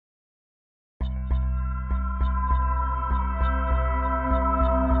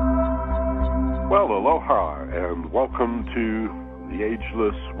Well, aloha, and welcome to the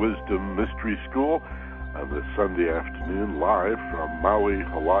Ageless Wisdom Mystery School on this Sunday afternoon, live from Maui,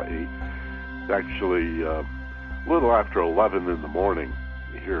 Hawaii. It's actually a little after 11 in the morning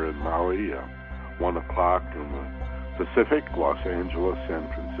here in Maui, 1 o'clock in the Pacific, Los Angeles, San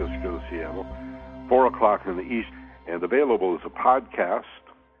Francisco, Seattle, 4 o'clock in the East, and available as a podcast.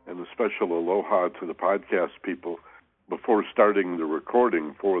 And a special aloha to the podcast people. Before starting the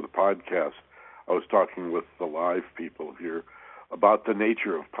recording for the podcast, I was talking with the live people here about the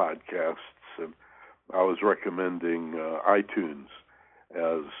nature of podcasts, and I was recommending iTunes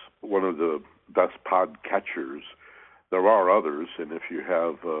as one of the best podcatchers. There are others, and if you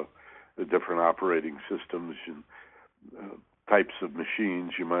have the different operating systems and types of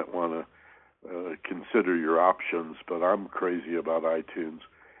machines, you might want to consider your options, but I'm crazy about iTunes,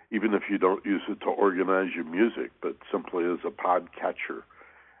 even if you don't use it to organize your music, but simply as a podcatcher.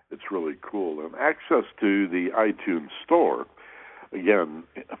 It's really cool. And access to the iTunes store, again,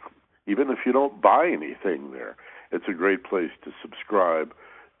 even if you don't buy anything there, it's a great place to subscribe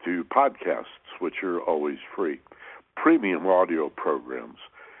to podcasts, which are always free. Premium audio programs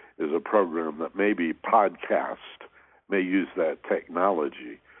is a program that maybe podcast may use that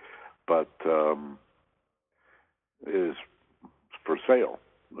technology, but is for sale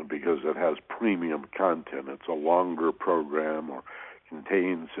because it has premium content. It's a longer program or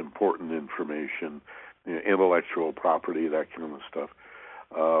contains important information, intellectual property, that kind of stuff.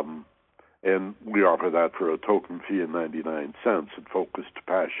 And we offer that for a token fee of 99 cents at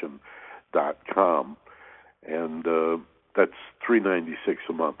FocusToPassion.com. And that's $3.96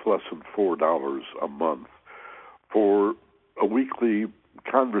 a month, less than $4 a month, for a weekly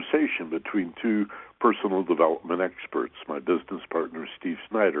conversation between two personal development experts, my business partner, Steve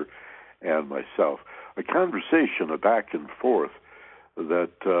Snyder, and myself. A conversation, a back and forth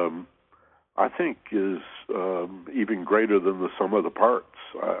that I think is even greater than the sum of the parts.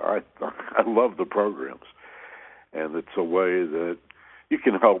 I love the programs, and it's a way that you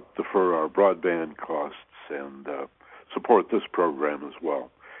can help defer our broadband costs and support this program as well,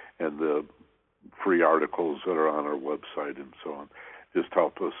 and the free articles that are on our website and so on. Just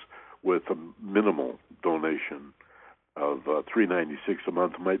help us with a minimal donation of $3.96 a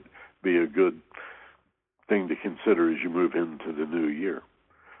month. Might be a good thing to consider as you move into the new year,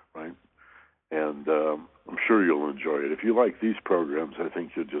 right? And I'm sure you'll enjoy it. If you like these programs, I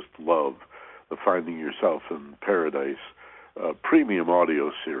think you'll just love the Finding Yourself in Paradise premium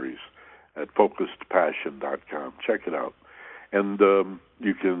audio series at FocusToPassion.com. Check it out. And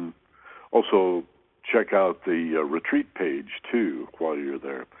you can also check out the retreat page, too, while you're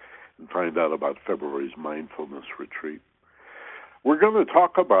there, and find out about February's mindfulness retreat. We're going to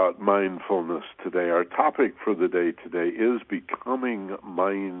talk about mindfulness today. Our topic for the day today is becoming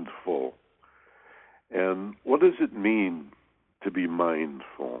mindful. And what does it mean to be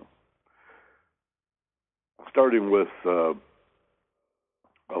mindful? Starting with a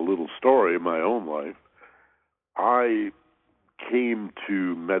little story in my own life, I came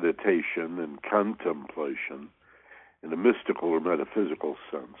to meditation and contemplation in a mystical or metaphysical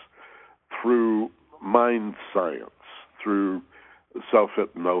sense through mind science, through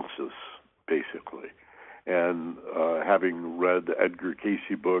self-hypnosis, basically, and having read Edgar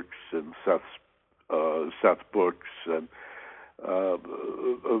Cayce books and Seth books and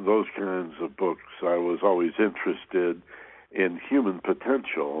those kinds of books, I was always interested in human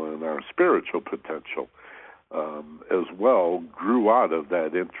potential and our spiritual potential as well, grew out of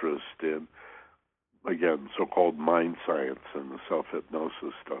that interest in, again, so-called mind science and the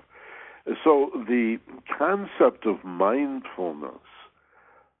self-hypnosis stuff. So the concept of mindfulness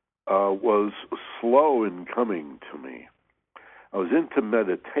was slow in coming to me. I was into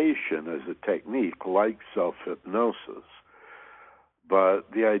meditation as a technique like self-hypnosis, but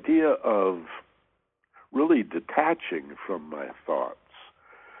the idea of really detaching from my thoughts,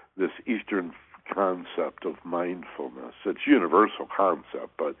 this Eastern concept of mindfulness, it's a universal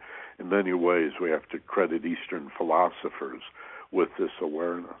concept, but in many ways we have to credit Eastern philosophers with this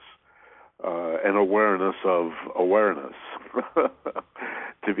awareness. An awareness of awareness,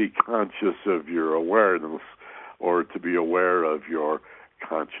 to be conscious of your awareness or to be aware of your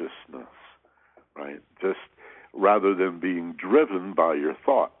consciousness, right? Just rather than being driven by your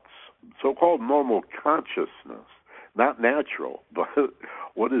thoughts. So-called normal consciousness, not natural, but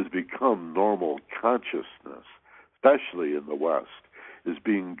what has become normal consciousness, especially in the West, is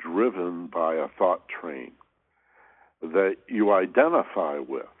being driven by a thought train that you identify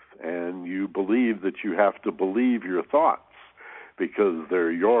with. And you believe that you have to believe your thoughts because they're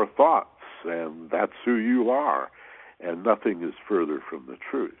your thoughts and that's who you are. And nothing is further from the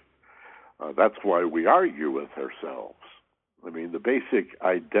truth. That's why we argue with ourselves. I mean, the basic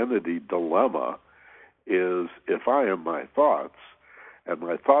identity dilemma is if I am my thoughts and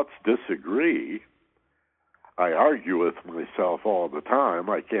my thoughts disagree, I argue with myself all the time.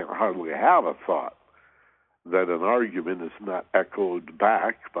 I can't hardly have a thought that an argument is not echoed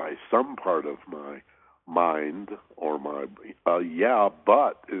back by some part of my mind, or my yeah,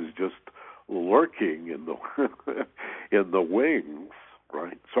 but is just lurking in the in the wings,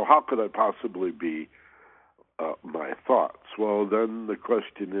 right? So how could I possibly be my thoughts? Well, then the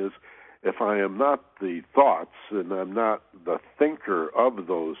question is, if I am not the thoughts and I'm not the thinker of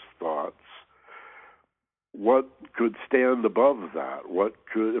those thoughts, what could stand above that? What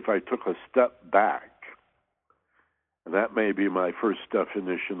could, if I took a step back? And that may be my first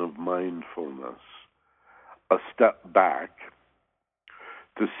definition of mindfulness. A step back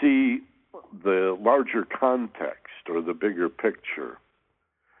to see the larger context or the bigger picture,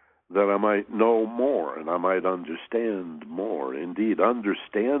 that I might know more and I might understand more. Indeed,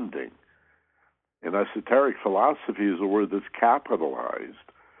 understanding in esoteric philosophy is a word that's capitalized.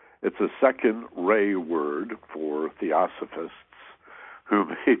 It's a second ray word for theosophists who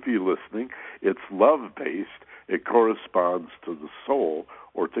may be listening. It's love-based. It corresponds to the soul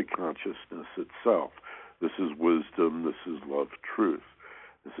or to consciousness itself. This is wisdom. This is love, truth.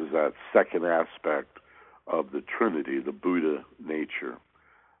 This is that second aspect of the Trinity, the Buddha nature,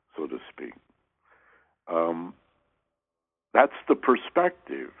 so to speak. That's the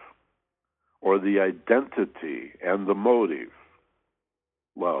perspective, or the identity and the motive,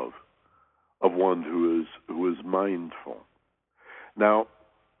 love, of one who is mindful. Now,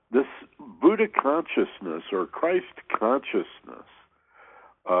 this Buddha consciousness or Christ consciousness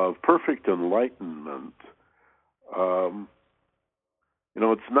of perfect enlightenment,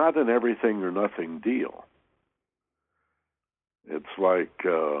 it's not an everything or nothing deal. It's like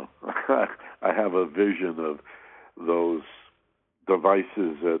I have a vision of those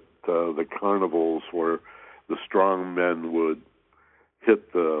devices at the carnivals where the strong men would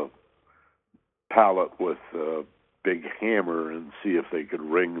hit the pallet with a big hammer and see if they could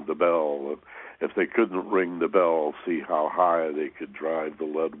ring the bell. And if they couldn't ring the bell, see how high they could drive the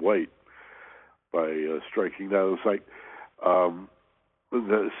lead weight by striking that. It's like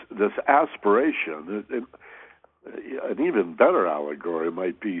this aspiration. An even better allegory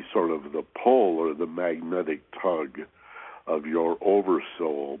might be sort of the pull or the magnetic tug of your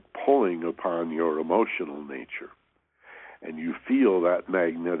oversoul pulling upon your emotional nature. And you feel that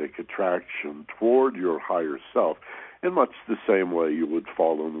magnetic attraction toward your higher self in much the same way you would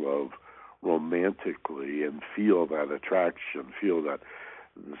fall in love romantically and feel that attraction, feel that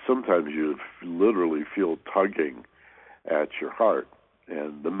sometimes you literally feel tugging at your heart.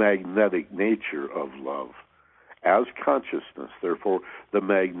 And the magnetic nature of love as consciousness, therefore the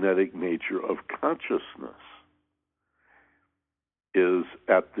magnetic nature of consciousness, is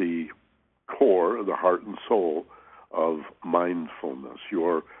at the core, the heart and soul of mindfulness.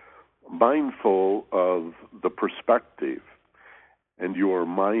 You're mindful of the perspective, and you are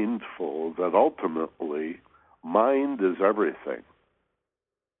mindful that ultimately mind is everything.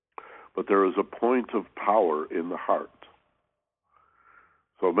 But there is a point of power in the heart.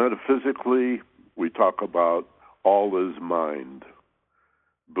 So metaphysically, we talk about all is mind.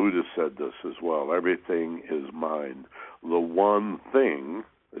 Buddha said this as well. Everything is mind. The one thing,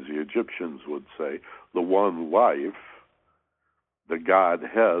 as the Egyptians would say, the one life, the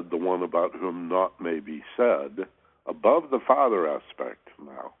Godhead, the one about whom naught may be said, above the Father aspect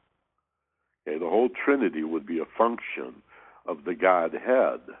now. Okay, the whole Trinity would be a function of the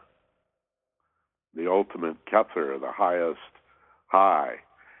Godhead, the ultimate Kether, the highest high.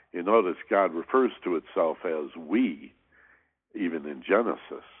 You notice God refers to itself as we, even in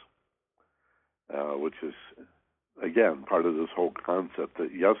Genesis, which is, again, part of this whole concept that,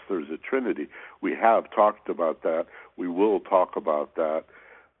 yes, there's a Trinity. We have talked about that. We will talk about that.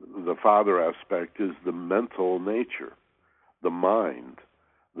 The Father aspect is the mental nature, the mind.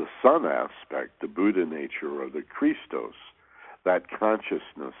 The Son aspect, the Buddha nature, or the Christos, that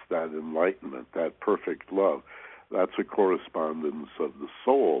consciousness, that enlightenment, that perfect love, that's a correspondence of the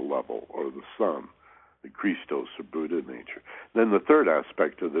soul level, or the Son, the Christos, or Buddha nature. Then the third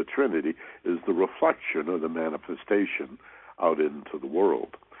aspect of the Trinity is the reflection or the manifestation out into the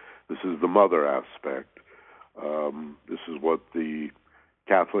world. This is the mother aspect. This is what the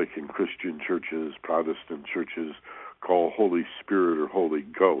Catholic and Christian churches, Protestant churches, call Holy Spirit or Holy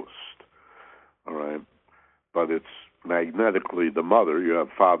Ghost. All right? But it's magnetically the mother. You have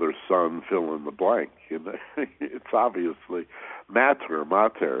Father, Son, fill in the blank. It's obviously mater,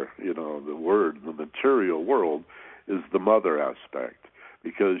 the word, the material world is the mother aspect.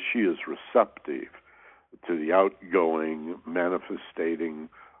 because she is receptive to the outgoing, manifestating,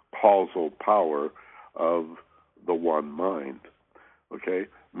 causal power of the one mind. Okay?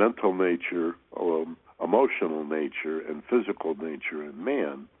 Mental nature, emotional nature, and physical nature in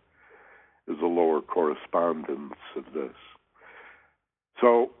man is a lower correspondence of this.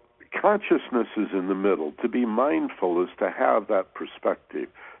 So consciousness is in the middle. To be mindful is to have that perspective,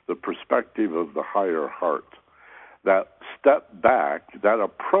 the perspective of the higher heart. That step back, that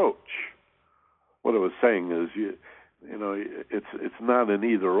approach. What I was saying is, it's not an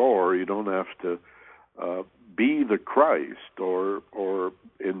either or. You don't have to be the Christ or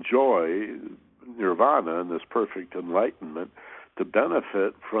enjoy nirvana and this perfect enlightenment to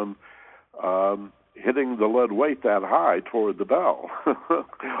benefit from hitting the lead weight that high toward the bell,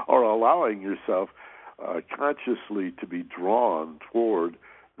 or allowing yourself consciously to be drawn toward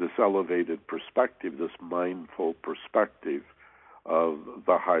this elevated perspective, this mindful perspective of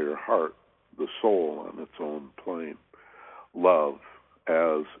the higher heart, the soul on its own plane. Love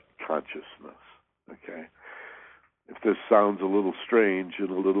as consciousness, okay? If this sounds a little strange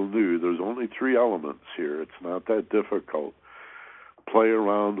and a little new, there's only 3 elements here. It's not that difficult. Play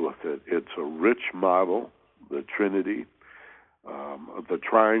around with it. It's a rich model, the Trinity. The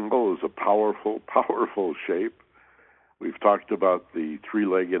triangle is a powerful, powerful shape. We've talked about the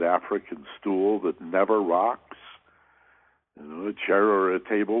 3-legged African stool that never rocks. A chair or a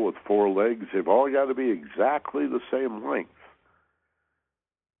table with 4 legs, they've all got to be exactly the same length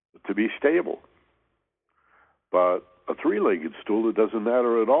to be stable. But a 3-legged stool, it doesn't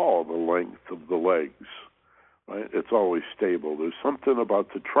matter at all the length of the legs. Right? It's always stable. There's something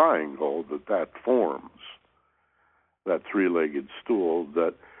about the triangle that forms, that 3-legged stool,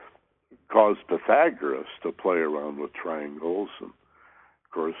 that caused Pythagoras to play around with triangles. And,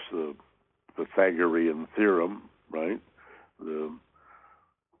 of course, the Pythagorean theorem, right? The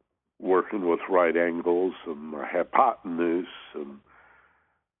working with right angles and the hypotenuse, and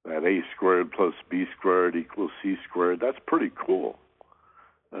that a squared plus b squared equals c squared. That's pretty cool.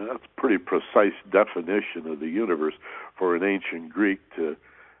 That's a pretty precise definition of the universe for an ancient Greek to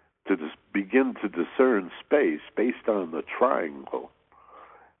just begin to discern space based on the triangle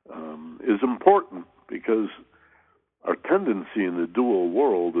is important, because our tendency in the dual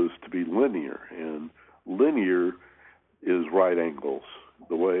world is to be linear, and linear is right angles.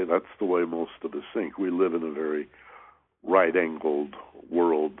 That's the way most of us think. We live in a very right-angled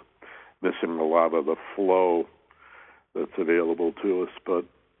world, missing a lot of the flow that's available to us. But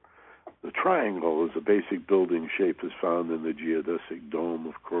the triangle is a basic building shape, is found in the geodesic dome,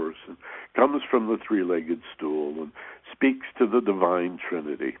 of course, and comes from the 3-legged stool and speaks to the divine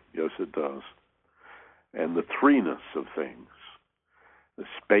Trinity. Yes, it does. And the threeness of things. The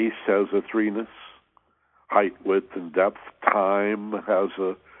space has a threeness. Height, width, and depth. Time has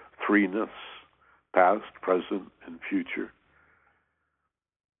a threeness. Past, present, and future.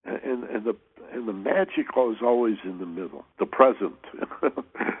 And the magic is always in the middle. The present.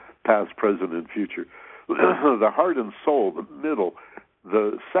 Past, present, and future. The heart and soul, the middle.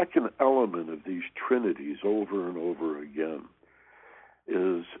 The second element of these trinities over and over again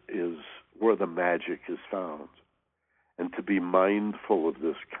is where the magic is found. And to be mindful of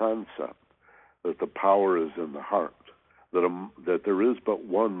this concept, that the power is in the heart, that there is but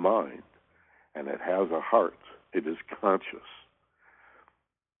one mind, and it has a heart. It is conscious.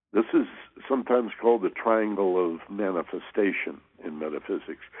 This is sometimes called the triangle of manifestation in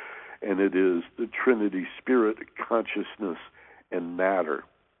metaphysics, and it is the Trinity: spirit, consciousness, and matter.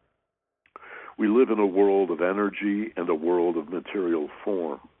 We live in a world of energy and a world of material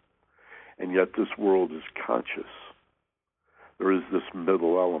form, and yet this world is conscious. There is this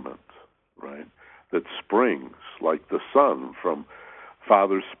middle element, right, that springs like the sun from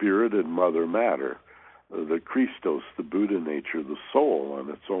Father Spirit and Mother Matter, the Christos, the Buddha nature, the soul on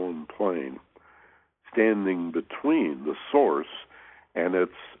its own plane, standing between the source and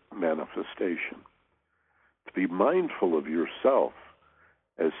its manifestation. To be mindful of yourself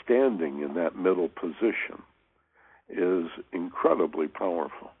as standing in that middle position is incredibly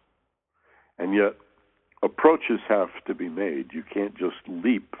powerful. And yet, approaches have to be made. You can't just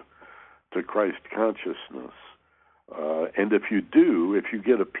leap to Christ consciousness. And if you do, if you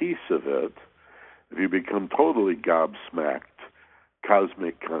get a piece of it, if you become totally gobsmacked,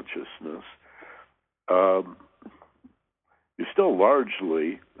 cosmic consciousness, you're still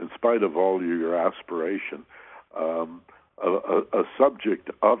largely, in spite of all your aspiration, a subject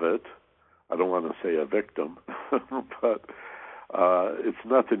of it. I don't want to say a victim, but it's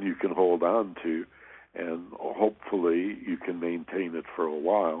nothing you can hold on to, and hopefully you can maintain it for a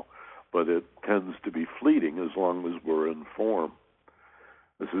while, but it tends to be fleeting as long as we're in form.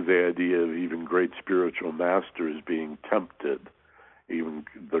 This is the idea of even great spiritual masters being tempted. Even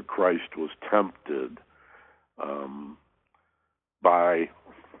the Christ was tempted by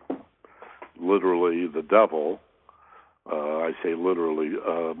literally the devil. I say literally.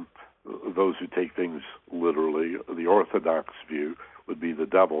 Those who take things literally, the orthodox view would be the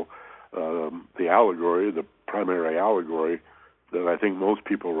devil. The allegory, the primary allegory that I think most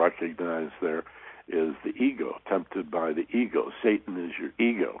people recognize there is the ego, tempted by the ego. Satan is your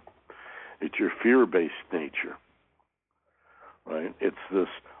ego. It's your fear-based nature, right? It's this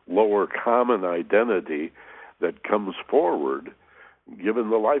lower common identity that comes forward given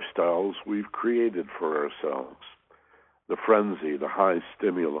the lifestyles we've created for ourselves. The frenzy, the high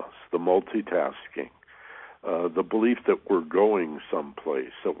stimulus, the multitasking, the belief that we're going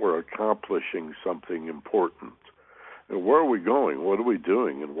someplace, that we're accomplishing something important. And where are we going? What are we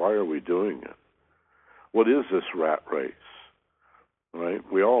doing? And why are we doing it? What is this rat race? Right?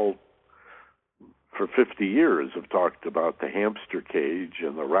 We all, for 50 years, have talked about the hamster cage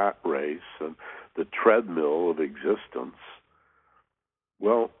and the rat race and the treadmill of existence.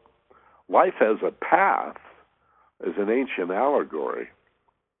 Well, life has a path as an ancient allegory.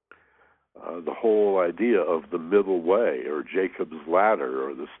 The whole idea of the middle way, or Jacob's ladder,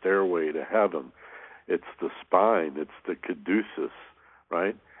 or the stairway to heaven. It's the spine. It's the caduceus,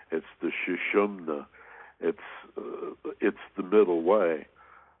 right? It's the shushumna. It's the middle way.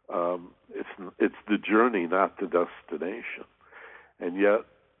 It's the journey, not the destination. And yet,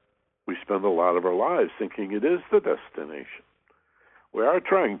 we spend a lot of our lives thinking it is the destination. We are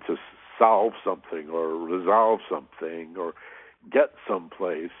trying to solve something, or resolve something, or get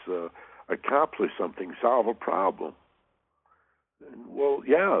someplace, accomplish something, solve a problem. Well,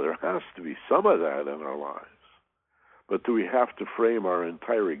 yeah, there has to be some of that in our lives. But do we have to frame our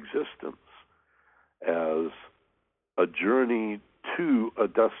entire existence as a journey to a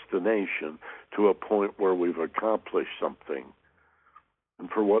destination, to a point where we've accomplished something? And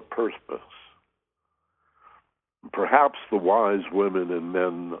for what purpose? Perhaps the wise women and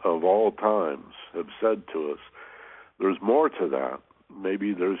men of all times have said to us, there's more to that.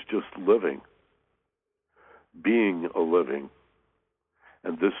 Maybe there's just living, being a living.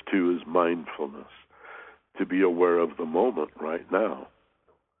 And this too is mindfulness, to be aware of the moment right now.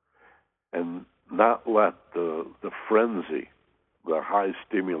 And not let the frenzy, the high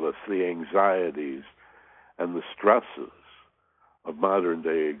stimulus, the anxieties, and the stresses of modern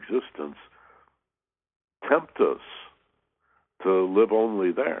day existence tempt us to live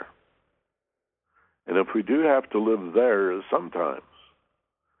only there. And if we do have to live there sometimes,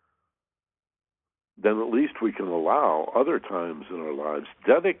 then at least we can allow other times in our lives,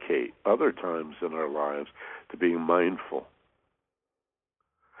 dedicate other times in our lives to being mindful,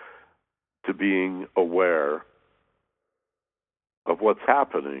 to being aware of what's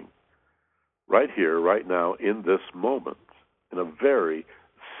happening right here, right now, in this moment, in a very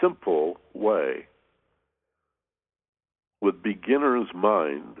simple way. With beginner's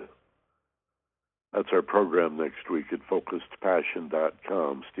mind. That's our program next week at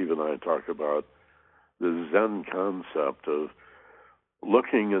FocusedPassion.com. Steve and I talk about the Zen concept of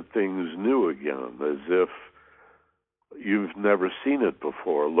looking at things new again, as if you've never seen it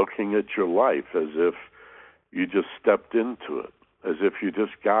before, looking at your life as if you just stepped into it, as if you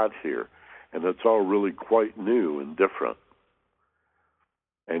just got here, and it's all really quite new and different.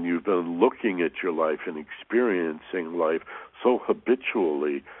 And you've been looking at your life and experiencing life so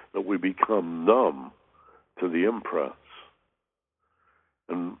habitually that we become numb to the impress.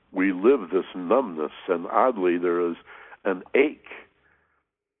 And we live this numbness, and oddly there is an ache,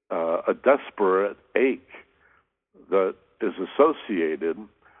 a desperate ache that is associated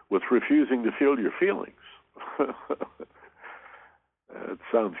with refusing to feel your feelings. It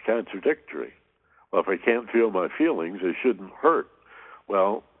sounds contradictory. Well, if I can't feel my feelings, it shouldn't hurt.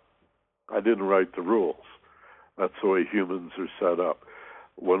 Well, I didn't write the rules. That's the way humans are set up.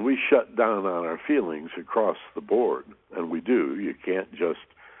 When we shut down on our feelings across the board, and we do, you can't just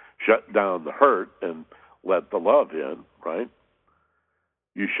shut down the hurt and let the love in, right?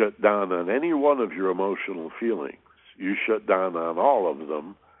 You shut down on any one of your emotional feelings. You shut down on all of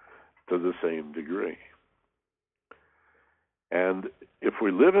them to the same degree. And if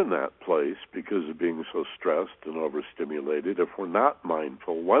we live in that place because of being so stressed and overstimulated, if we're not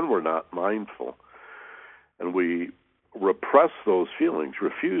mindful, when we're not mindful, and we repress those feelings,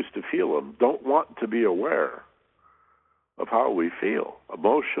 refuse to feel them, don't want to be aware of how we feel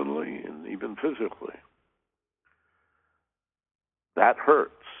emotionally and even physically, that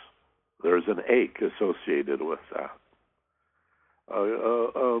hurts. There's an ache associated with that.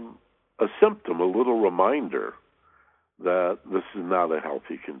 A symptom, a little reminder that this is not a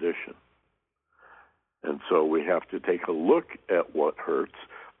healthy condition. And so we have to take a look at what hurts,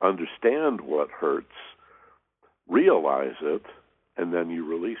 understand what hurts, realize it, and then you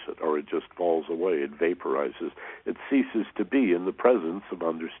release it, or it just falls away, it vaporizes. It ceases to be in the presence of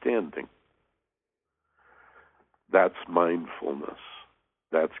understanding. That's mindfulness.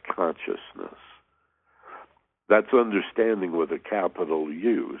 That's consciousness. That's understanding with a capital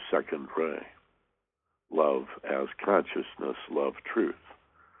U, second ray. Love as consciousness, love truth.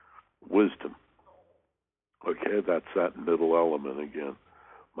 Wisdom. Okay, that's that middle element again,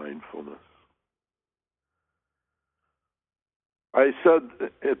 mindfulness. I said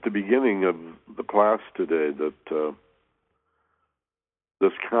at the beginning of the class today that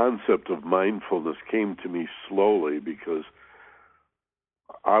this concept of mindfulness came to me slowly because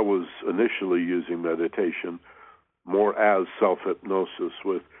I was initially using meditation more as self-hypnosis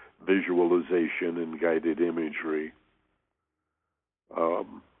with visualization and guided imagery,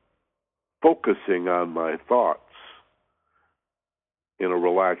 focusing on my thoughts in a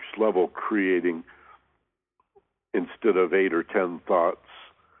relaxed level, creating, instead of 8 or 10 thoughts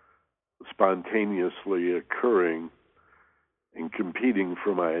spontaneously occurring and competing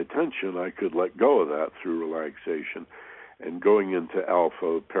for my attention, I could let go of that through relaxation. And going into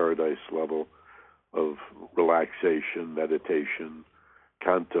alpha, paradise level of relaxation, meditation,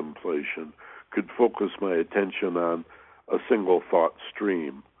 contemplation, could focus my attention on a single thought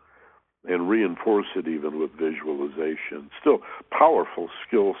stream and reinforce it even with visualization. Still, powerful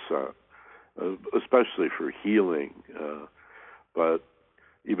skill set, especially for healing, but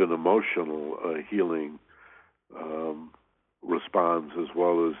even emotional healing responds, as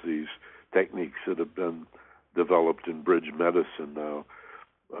well as these techniques that have been developed in bridge medicine now,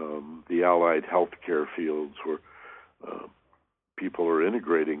 the allied healthcare fields, where people are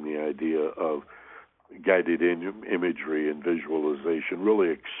integrating the idea of guided imagery and visualization, really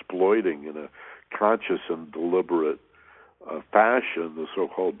exploiting in a conscious and deliberate fashion the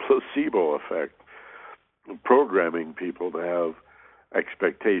so-called placebo effect, programming people to have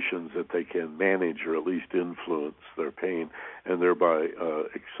expectations that they can manage or at least influence their pain and thereby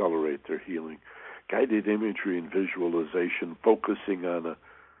accelerate their healing. Guided imagery and visualization, focusing on a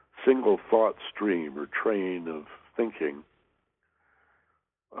single thought stream or train of thinking.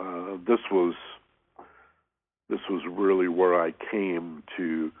 This was really where I came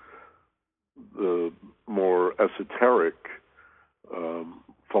to the more esoteric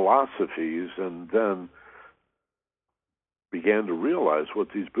philosophies, and then began to realize what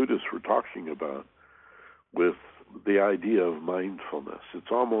these Buddhists were talking about with the idea of mindfulness.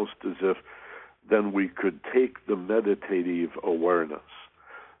 It's almost as if then we could take the meditative awareness,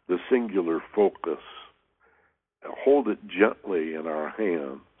 the singular focus, hold it gently in our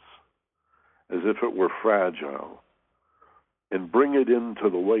hands as if it were fragile, and bring it into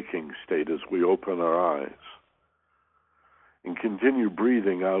the waking state as we open our eyes, and continue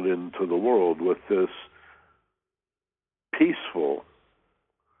breathing out into the world with this peaceful,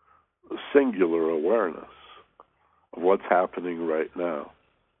 singular awareness of what's happening right now.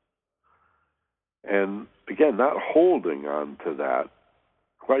 And again, not holding on to that,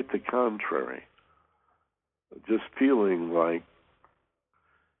 quite the contrary. Just feeling like,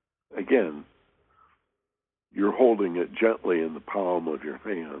 again, you're holding it gently in the palm of your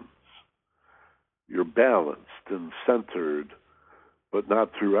hands. You're balanced and centered, but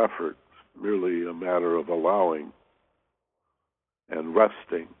not through effort, merely a matter of allowing and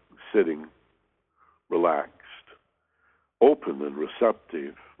resting, sitting, relaxed, open and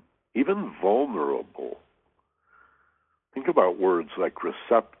receptive, even vulnerable. Think about words like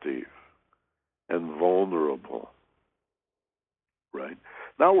receptive and vulnerable, right?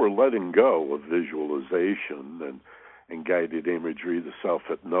 Now we're letting go of visualization and guided imagery, the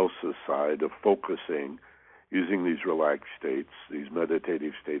self-hypnosis side of focusing, using these relaxed states, these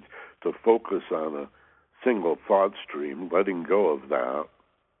meditative states, to focus on a single thought stream, letting go of that,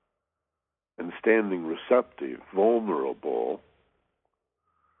 and standing receptive, vulnerable,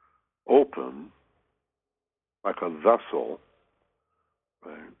 open, like a vessel,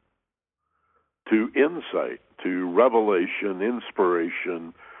 right, to insight, to revelation,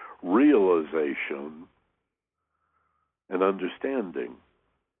 inspiration, realization, and understanding.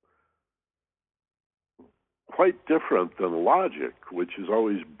 Quite different than logic, which is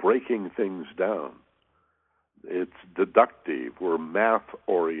always breaking things down. It's deductive. We're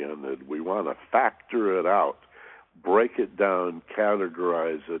math-oriented. We want to factor it out, break it down,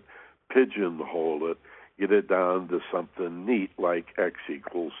 categorize it, pigeonhole it, get it down to something neat like X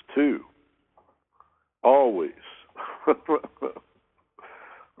equals 2. Always.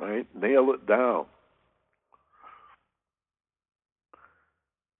 Right? Nail it down.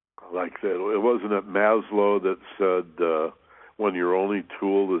 like that. It wasn't it Maslow that said, when your only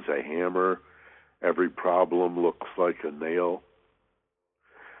tool is a hammer, every problem looks like a nail?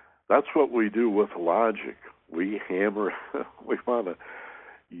 That's what we do with logic. We hammer, we want to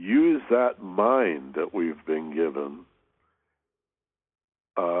use that mind that we've been given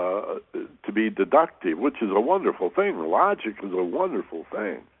to be deductive, which is a wonderful thing. Logic is a wonderful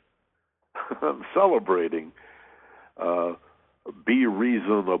thing. I'm celebrating. Be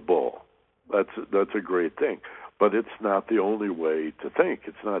reasonable. That's a great thing. But it's not the only way to think.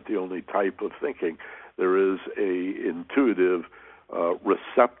 It's not the only type of thinking. There is a intuitive,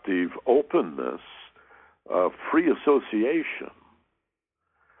 receptive openness, free association.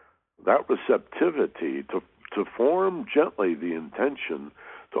 That receptivity to form gently the intention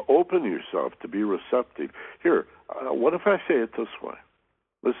to open yourself to be receptive. Here, what if I say it this way?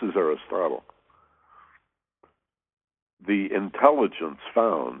 This is Aristotle. The intelligence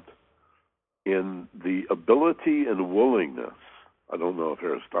found in the ability and willingness, I don't know if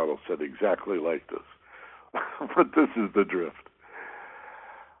Aristotle said exactly like this, but this is the drift,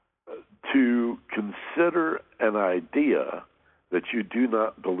 to consider an idea that you do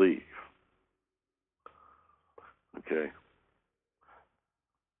not believe. Okay?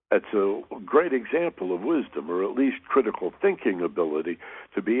 It's a great example of wisdom, or at least critical thinking ability,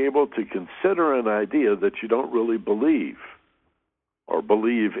 to be able to consider an idea that you don't really believe or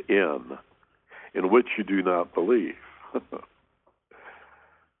believe in which you do not believe.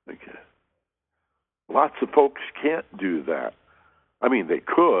 Okay. Lots of folks can't do that. I mean, they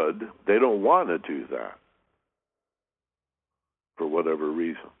could. They don't want to do that for whatever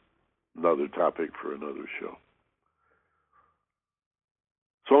reason. Another topic for another show.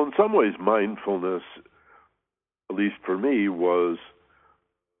 So in some ways, mindfulness, at least for me, was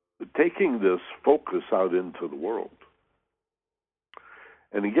taking this focus out into the world.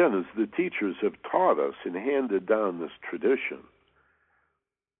 And again, as the teachers have taught us and handed down this tradition,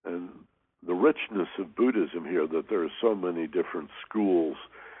 and the richness of Buddhism here, that there are so many different schools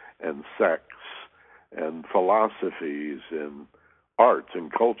and sects and philosophies and arts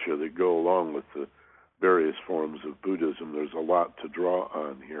and culture that go along with the various forms of Buddhism. There's a lot to draw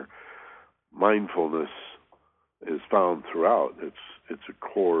on here. Mindfulness is found throughout. It's a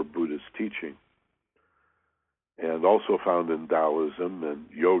core Buddhist teaching, and also found in Taoism and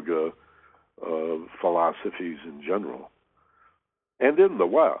yoga philosophies in general. And in the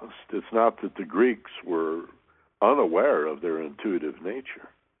West, it's not that the Greeks were unaware of their intuitive nature.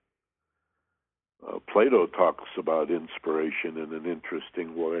 Plato talks about inspiration in an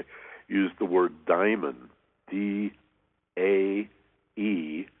interesting way. Used the word daimon, D-A-E-M-O-N.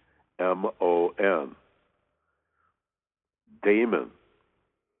 Daemon,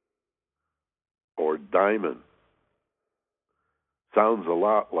 or daimon. Sounds a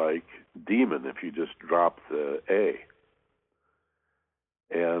lot like demon if you just drop the A.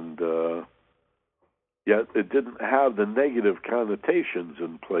 And yet it didn't have the negative connotations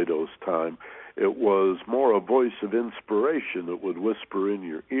in Plato's time. It was more a voice of inspiration that would whisper in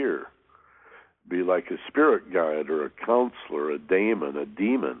your ear. Be like a spirit guide or a counselor, a daemon. A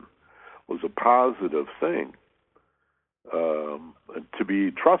demon was a positive thing, to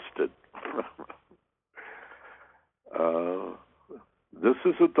be trusted. This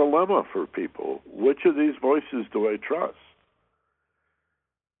is a dilemma for people. Which of these voices do I trust?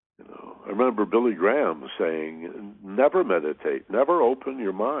 I remember Billy Graham saying, never meditate, never open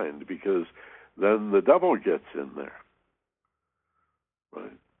your mind, because then the devil gets in there.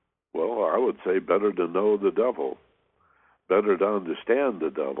 Right? Well, I would say better to know the devil, better to understand the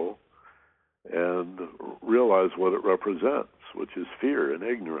devil, and realize what it represents, which is fear and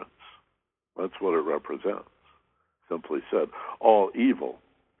ignorance. That's what it represents. Simply said, all evil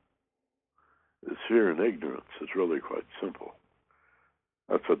is fear and ignorance. It's really quite simple.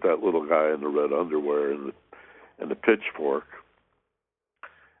 That's what that little guy in the red underwear and the pitchfork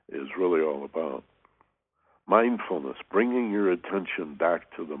is really all about. Mindfulness, bringing your attention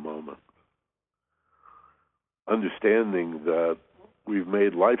back to the moment. Understanding that we've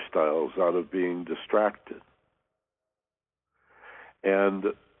made lifestyles out of being distracted.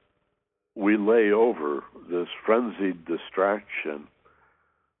 And we lay over this frenzied distraction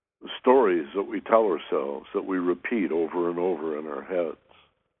stories that we tell ourselves, that we repeat over and over in our heads.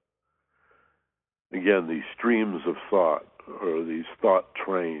 Again, these streams of thought, or these thought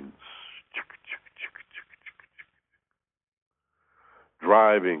trains,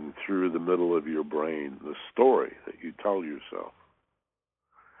 driving through the middle of your brain, the story that you tell yourself.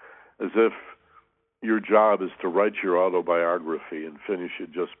 As if your job is to write your autobiography and finish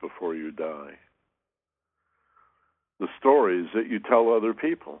it just before you die. The stories that you tell other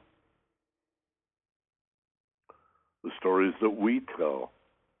people. the stories that we tell.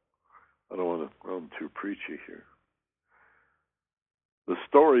 I don't want to, I'm too preachy here. The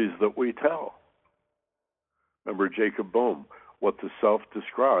stories that we tell. Remember Jacob Boehme, what the self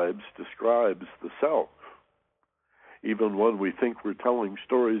describes the self. Even when we think we're telling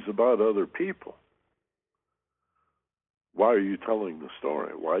stories about other people. Why are you telling the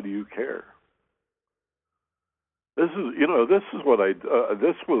story? Why do you care? This is what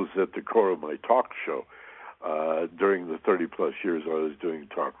this was at the core of my talk show during the 30 plus years I was doing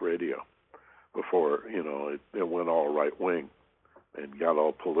talk radio before, it went all right wing and got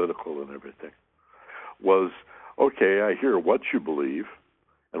all political and everything. Was, okay, I hear what you believe,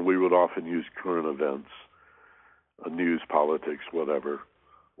 and we would often use current events, news, politics, whatever,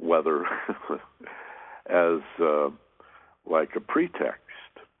 weather, as like a pretext.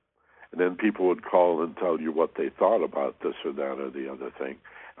 And then people would call and tell you what they thought about this or that or the other thing.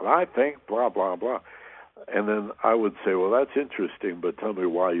 And I think blah, blah, blah. And then I would say, well, that's interesting, but tell me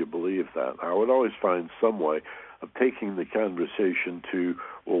why you believe that. I would always find some way of taking the conversation to,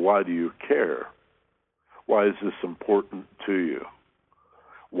 well, why do you care? Why is this important to you?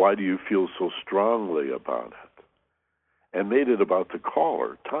 Why do you feel so strongly about it? And made it about the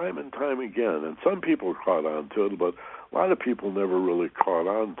caller time and time again. And some people caught on to it, but a lot of people never really caught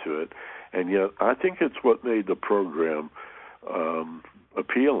on to it. And yet I think it's what made the program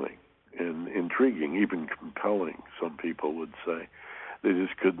appealing and intriguing, even compelling, some people would say. They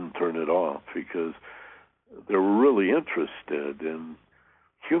just couldn't turn it off because they were really interested in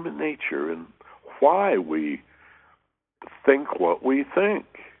human nature and why we think what we think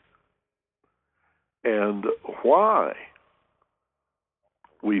and why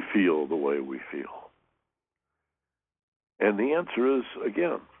we feel the way we feel. And the answer is,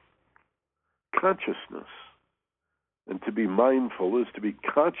 again, consciousness. And to be mindful is to be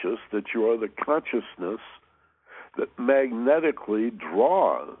conscious that you are the consciousness that magnetically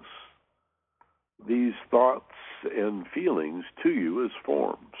draws these thoughts and feelings to you as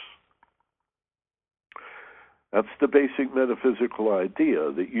forms. That's the basic metaphysical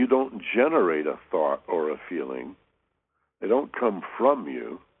idea, that you don't generate a thought or a feeling. They don't come from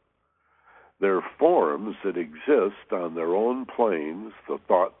you. They're forms that exist on their own planes, the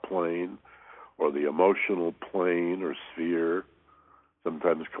thought plane or the emotional plane or sphere,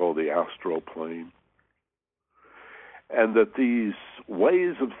 sometimes called the astral plane. And that these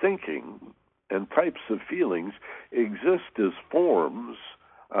ways of thinking and types of feelings exist as forms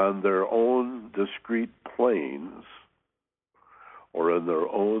on their own discrete planes or in their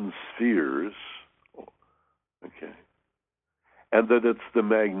own spheres, okay, and that it's the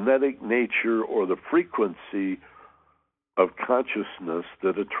magnetic nature or the frequency of consciousness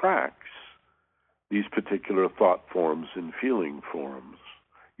that attracts these particular thought forms and feeling forms.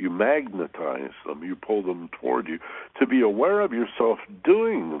 You magnetize them, you pull them toward you. To be aware of yourself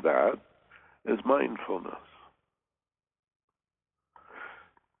doing that is mindfulness.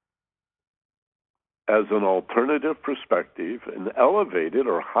 As an alternative perspective, an elevated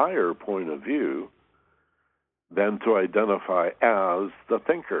or higher point of view than to identify as the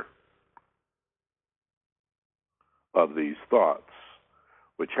thinker of these thoughts,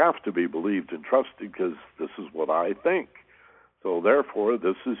 which have to be believed and trusted because this is what I think. So therefore,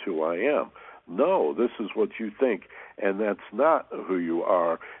 this is who I am. No, this is what you think, and that's not who you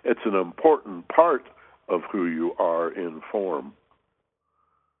are. It's an important part of who you are in form.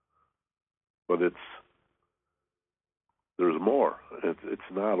 But there's more. It's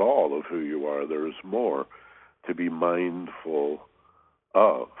not all of who you are. There's more to be mindful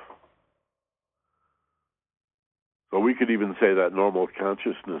of. So we could even say that normal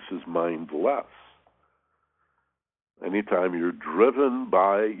consciousness is mindless. Anytime you're driven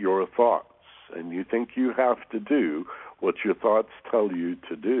by your thoughts and you think you have to do what your thoughts tell you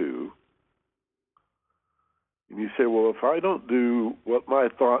to do, and you say, well, if I don't do what my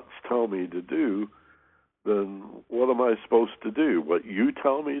thoughts tell me to do, then what am I supposed to do? What you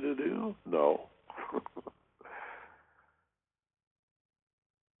tell me to do? No.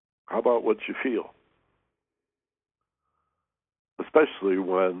 How about what you feel? Especially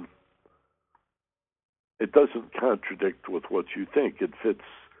when it doesn't contradict with what you think. It fits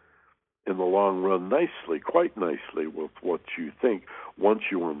in the long run nicely, quite nicely with what you think once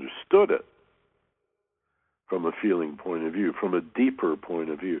you understood it from a feeling point of view, from a deeper point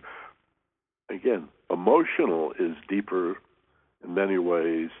of view. Again, emotional is deeper in many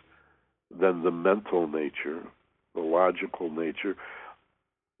ways than the mental nature, the logical nature,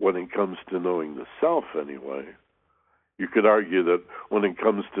 when it comes to knowing the self anyway. You could argue that when it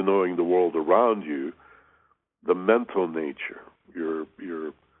comes to knowing the world around you, the mental nature, your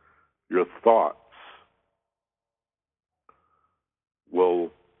thoughts,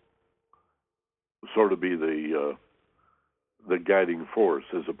 will sort of be the guiding force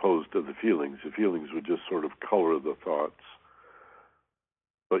as opposed to the feelings. The feelings would just sort of color the thoughts.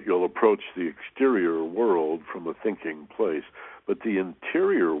 But you'll approach the exterior world from a thinking place. But the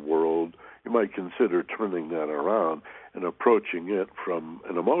interior world, you might consider turning that around and approaching it from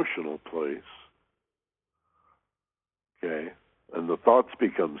an emotional place. Okay? And the thoughts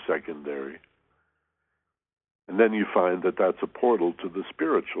become secondary. And then you find that that's a portal to the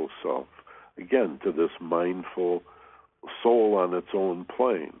spiritual self. Again, to this mindful soul on its own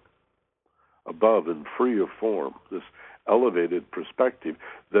plane, above and free of form, this elevated perspective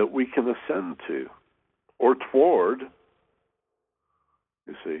that we can ascend to, or toward,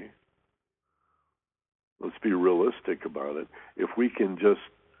 you see. Let's be realistic about it. If we can just,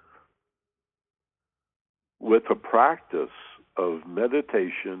 with a practice of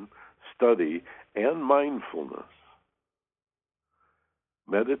meditation, study, and mindfulness,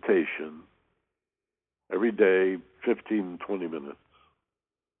 meditation, every day, 15, 20 minutes,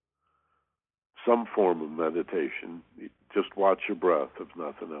 some form of meditation, just watch your breath, if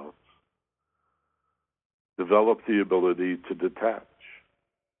nothing else. Develop the ability to detach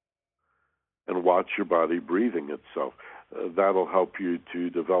and watch your body breathing itself. That'll help you to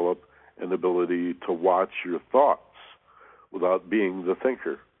develop an ability to watch your thoughts without being the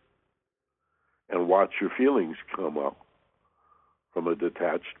thinker, and watch your feelings come up from a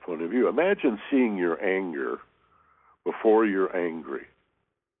detached point of view. Imagine seeing your anger before you're angry,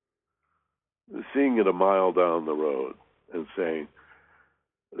 seeing it a mile down the road and saying,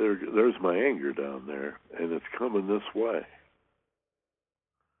 there's my anger down there, and it's coming this way.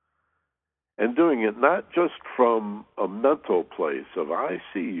 And doing it not just from a mental place of, I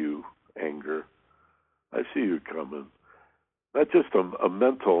see you, anger, I see you coming. Not just a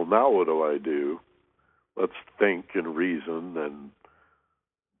mental, now what do I do? Let's think and reason and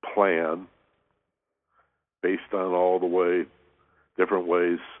plan based on all the different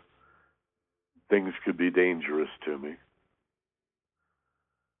ways things could be dangerous to me.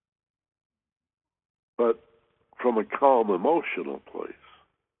 But from a calm emotional place.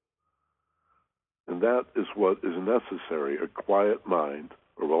 And that is what is necessary, a quiet mind,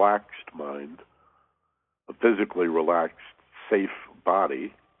 a relaxed mind, a physically relaxed, safe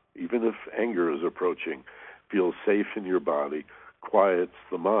body, even if anger is approaching, feel safe in your body, quiets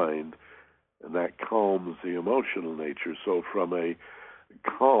the mind, and that calms the emotional nature. So from a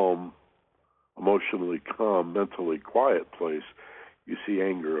calm, emotionally calm, mentally quiet place, you see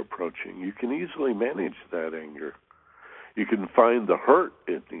anger approaching. You can easily manage that anger. You can find the hurt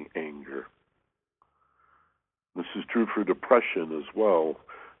in the anger. This is true for depression as well.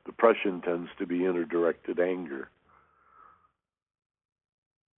 Depression tends to be inner-directed anger.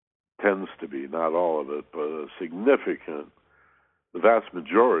 Tends to be, not all of it, but the vast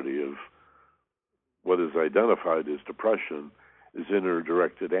majority of what is identified as depression is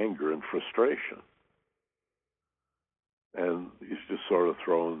inner-directed anger and frustration. And you just sort of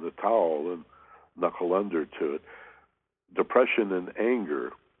throw in the towel and knuckle under to it. Depression and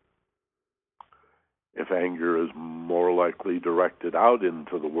anger, if anger is more likely directed out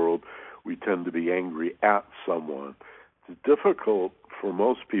into the world, we tend to be angry at someone. It's difficult for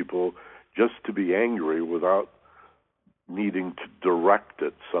most people just to be angry without needing to direct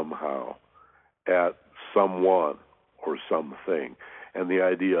it somehow at someone or something. And the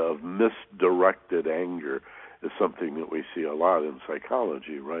idea of misdirected anger is something that we see a lot in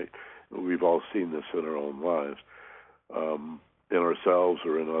psychology, right? We've all seen this in our own lives, in ourselves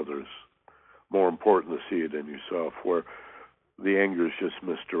or in others. More important to see it in yourself, where the anger is just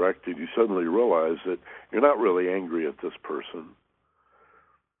misdirected. You suddenly realize that you're not really angry at this person,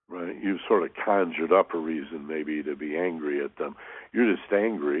 right? You've sort of conjured up a reason maybe to be angry at them. You're just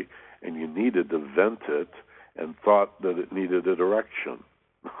angry, and you needed to vent it and thought that it needed a direction.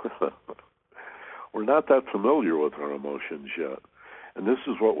 We're not that familiar with our emotions yet. And this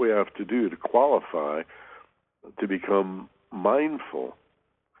is what we have to do to qualify to become mindful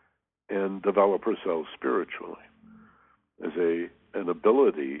and develop ourselves spiritually as an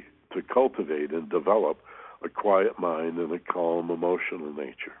ability to cultivate and develop a quiet mind and a calm emotional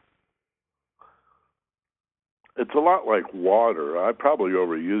nature. It's a lot like water. I probably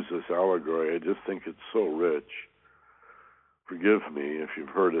overuse this allegory. I just think it's so rich. Forgive me if you've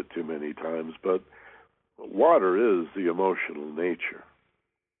heard it too many times, but water is the emotional nature.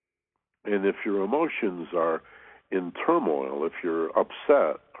 And if your emotions are in turmoil, if you're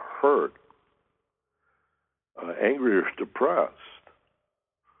upset, hurt, angry or depressed,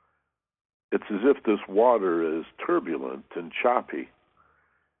 it's as if this water is turbulent and choppy,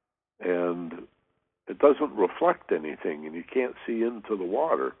 and It doesn't reflect anything, and you can't see into the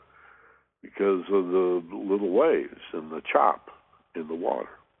water because of the little waves and the chop in the water.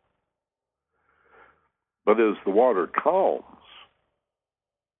 But as the water calms,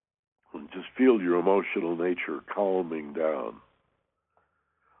 and just feel your emotional nature calming down,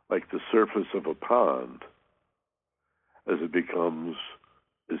 like the surface of a pond, as it becomes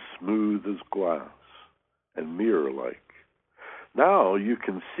as smooth as glass and mirror-like. Now you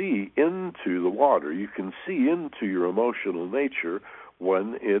can see into the water. You can see into your emotional nature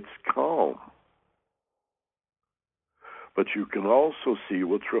when it's calm. But you can also see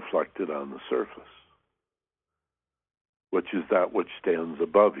what's reflected on the surface, which is that which stands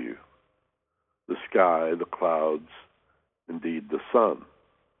above you, the sky, the clouds, indeed the sun.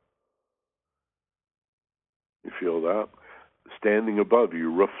 You feel that? Standing above you,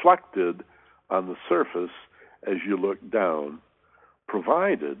 reflected on the surface as you look down,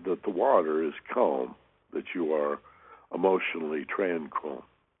 provided that the water is calm, that you are emotionally tranquil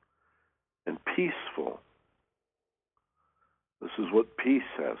and peaceful. This is what peace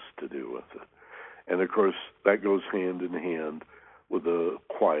has to do with it. And of course, that goes hand in hand with a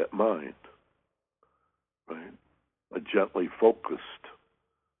quiet mind, right? A gently focused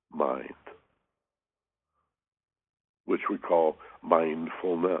mind, which we call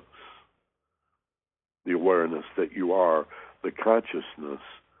mindfulness. The awareness that you are, the consciousness,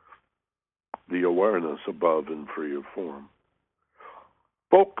 the awareness above and free of form.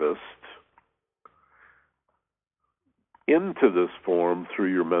 Focused into this form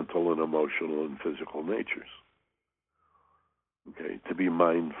through your mental and emotional and physical natures. Okay, to be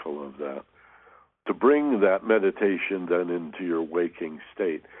mindful of that. To bring that meditation then into your waking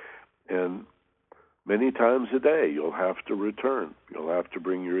state. And many times a day you'll have to return. You'll have to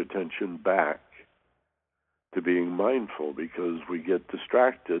bring your attention back to being mindful, because we get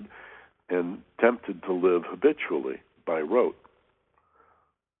distracted and tempted to live habitually by rote.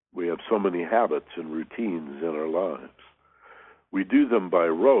 We have so many habits and routines in our lives. We do them by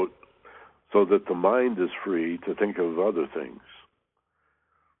rote so that the mind is free to think of other things.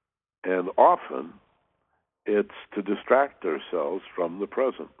 And often it's to distract ourselves from the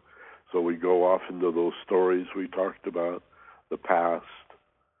present. So we go off into those stories we talked about, the past,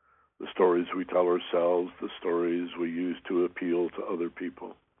 the stories we tell ourselves, the stories we use to appeal to other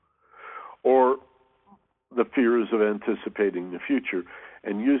people, or the fears of anticipating the future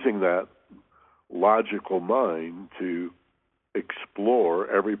and using that logical mind to explore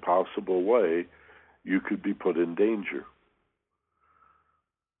every possible way you could be put in danger,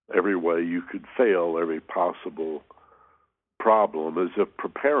 every way you could fail, every possible problem, as if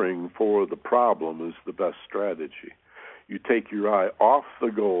preparing for the problem is the best strategy. You take your eye off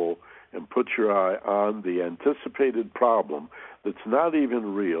the goal and put your eye on the anticipated problem that's not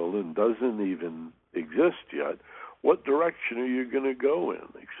even real and doesn't even exist yet. What direction are you going to go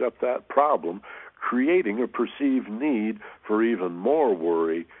in except that problem, creating a perceived need for even more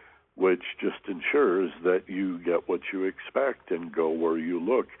worry, which just ensures that you get what you expect and go where you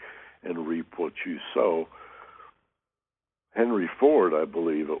look and reap what you sow. Henry Ford, I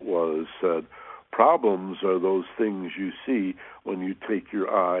believe it was, said, problems are those things you see when you take your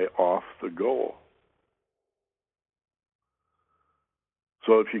eye off the goal.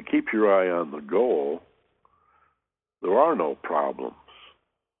 So if you keep your eye on the goal, there are no problems.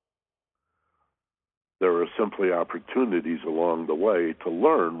 There are simply opportunities along the way to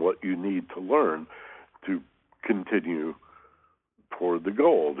learn what you need to learn to continue toward the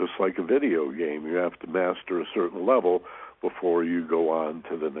goal. Just like a video game, you have to master a certain level before you go on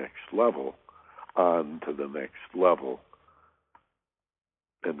to the next level, on to the next level,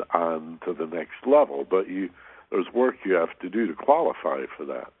 and on to the next level. But there's work you have to do to qualify for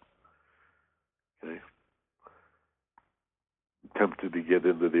that. Okay? Tempted to get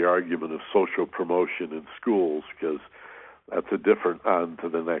into the argument of social promotion in schools, because that's a different on to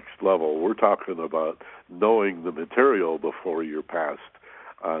the next level. We're talking about knowing the material before you're passed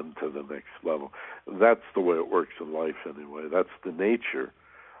on to the next level. That's the way it works in life anyway. That's the nature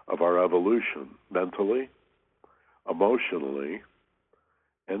of our evolution, mentally, emotionally,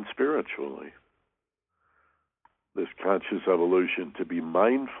 and spiritually. This conscious evolution, to be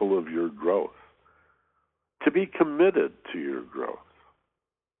mindful of your growth, to be committed to your growth.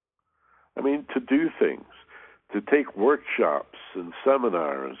 I mean, to do things, to take workshops and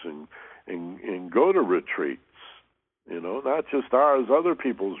seminars and go to retreats, not just ours, other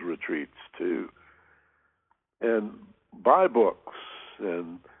people's retreats too, and buy books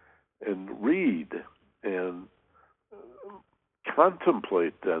and read and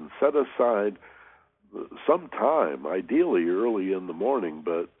contemplate and set aside some time, ideally early in the morning,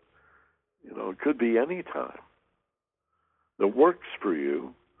 but It could be any time that works for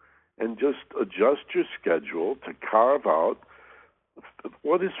you, and just adjust your schedule to carve out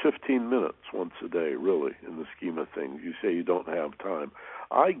what is 15 minutes once a day, really, in the scheme of things. You say you don't have time.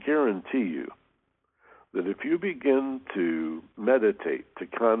 I guarantee you that if you begin to meditate, to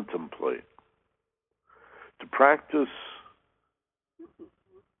contemplate, to practice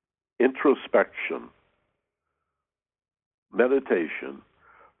introspection, meditation,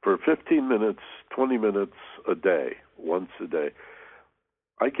 for 15 minutes, 20 minutes a day, once a day,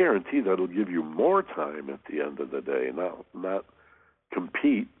 I guarantee that'll give you more time at the end of the day, not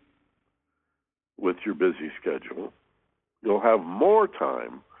compete with your busy schedule. You'll have more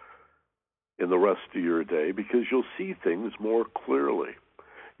time in the rest of your day because you'll see things more clearly.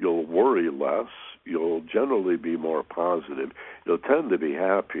 You'll worry less. You'll generally be more positive. You'll tend to be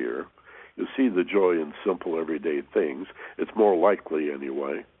happier. You'll see the joy in simple everyday things. It's more likely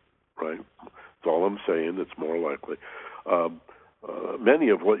anyway, right? That's all I'm saying. It's more likely. Many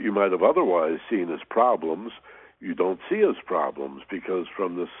of what you might have otherwise seen as problems, you don't see as problems because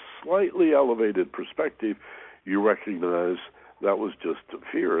from the slightly elevated perspective, you recognize that was just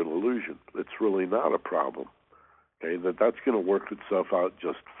fear and illusion. It's really not a problem. Okay, that's going to work itself out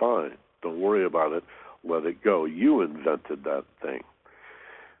just fine. Don't worry about it. Let it go. You invented that thing.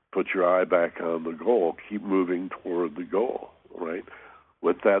 Put your eye back on the goal. Keep moving toward the goal, right?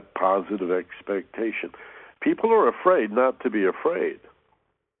 With that positive expectation. People are afraid not to be afraid.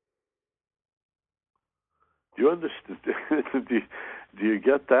 Do you understand? Do you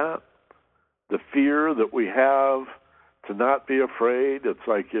get that? The fear that we have to not be afraid. It's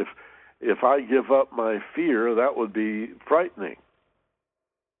like if I give up my fear, that would be frightening.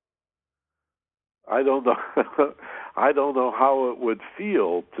 I don't know. I don't know how it would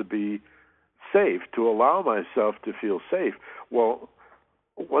feel to be safe, to allow myself to feel safe. Well,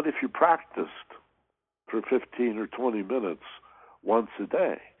 what if you practiced for 15 or 20 minutes once a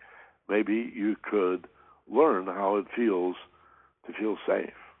day? Maybe you could learn how it feels to feel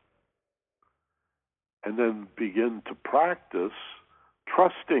safe. And then begin to practice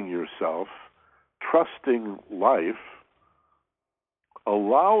trusting yourself, trusting life,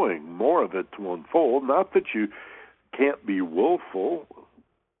 allowing more of it to unfold. Not that you can't be willful.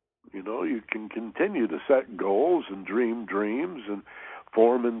 You can continue to set goals and dream dreams and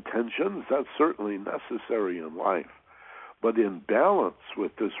form intentions. That's certainly necessary in life. But in balance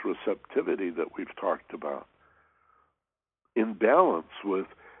with this receptivity that we've talked about, in balance with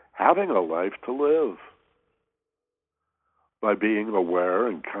having a life to live, by being aware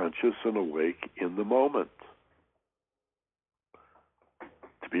and conscious and awake in the moment.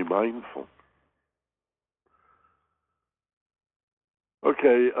 To be mindful.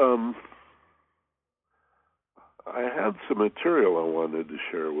 Okay, I had some material I wanted to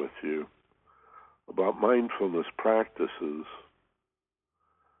share with you about mindfulness practices.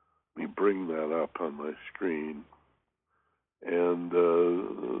 Let me bring that up on my screen and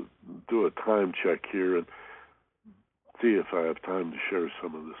do a time check here and see if I have time to share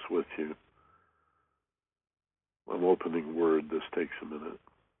some of this with you. I'm opening Word. This takes a minute.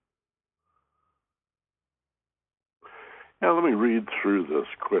 Now, let me read through this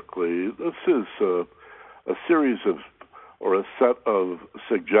quickly. This is a series of, or a set of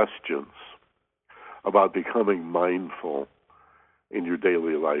suggestions about becoming mindful in your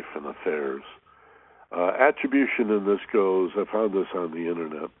daily life and affairs. Attribution in this goes, I found this on the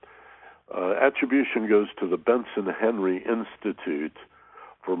internet, attribution goes to the Benson Henry Institute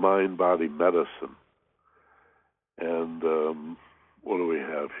for Mind-Body Medicine. And what do we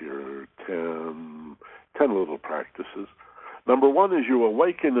have here? 10 little practices. Number 1, as you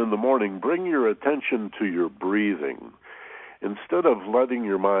awaken in the morning, bring your attention to your breathing. Instead of letting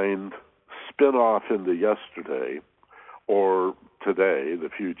your mind spin off into yesterday or today, the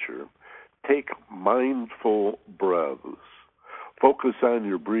future, take mindful breaths. Focus on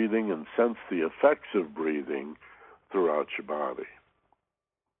your breathing and sense the effects of breathing throughout your body.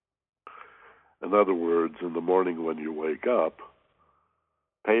 In other words, in the morning when you wake up,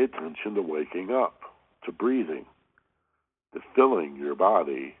 pay attention to waking up, to breathing, to filling your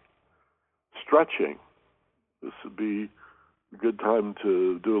body, stretching. This would be a good time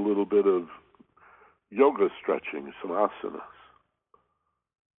to do a little bit of yoga stretching, some asanas.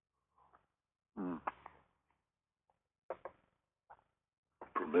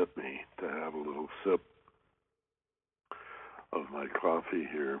 Permit me to have a little sip of my coffee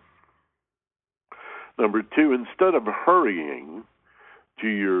here. Number 2, instead of hurrying to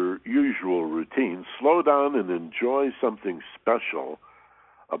your usual routine, slow down and enjoy something special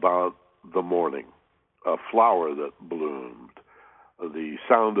about the morning. A flower that bloomed, the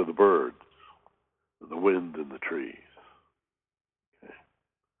sound of the birds, the wind in the trees. Okay.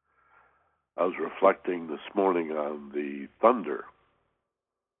 I was reflecting this morning on the thunder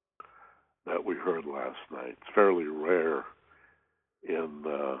that we heard last night. It's fairly rare in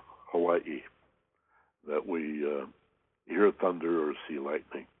Hawaii that we hear thunder or see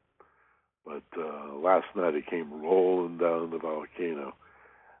lightning. But last night it came rolling down the volcano,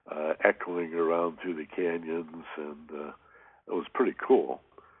 echoing around through the canyons, and it was pretty cool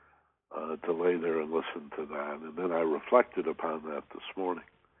to lay there and listen to that. And then I reflected upon that this morning.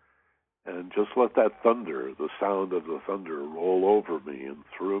 And just let that thunder, the sound of the thunder, roll over me and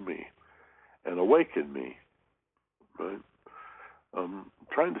through me and awaken me, right?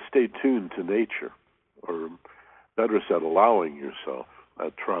 Trying to stay tuned to nature, or better said, allowing yourself,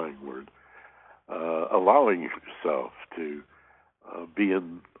 that trying word, allowing yourself to be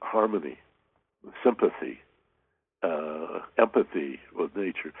in harmony, sympathy, empathy with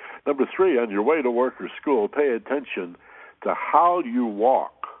nature. Number 3, on your way to work or school, pay attention to how you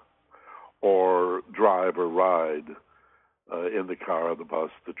walk or drive or ride in the car, the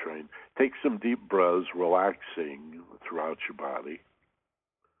bus, the train. Take some deep breaths, relaxing throughout your body.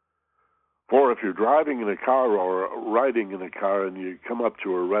 4, if you're driving in a car or riding in a car and you come up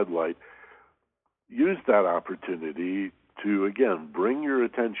to a red light, use that opportunity to, again, bring your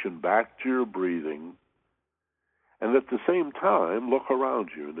attention back to your breathing, and at the same time, look around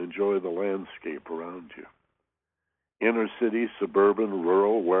you and enjoy the landscape around you. Inner city, suburban,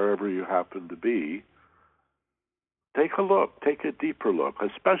 rural, wherever you happen to be, take a look, take a deeper look,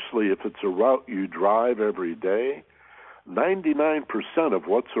 especially if it's a route you drive every day. 99% of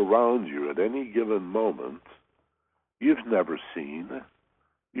what's around you at any given moment, you've never seen,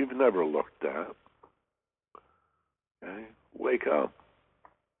 you've never looked at. Okay? Wake up.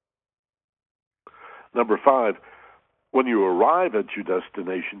 Number 5, when you arrive at your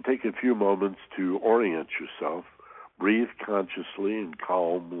destination, take a few moments to orient yourself. Breathe consciously and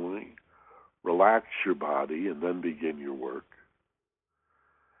calmly. Relax your body and then begin your work.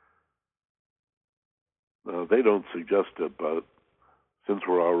 Now, they don't suggest it, but since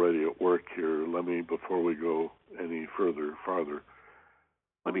we're already at work here, before we go any farther,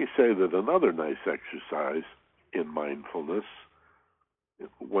 let me say that another nice exercise in mindfulness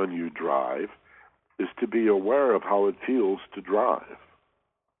when you drive is to be aware of how it feels to drive,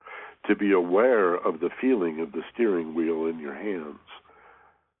 to be aware of the feeling of the steering wheel in your hands,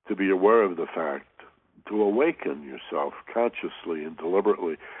 to be aware of the fact, to awaken yourself consciously and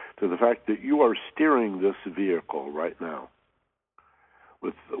deliberately to the fact that you are steering this vehicle right now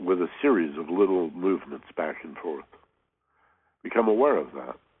with a series of little movements back and forth. Become aware of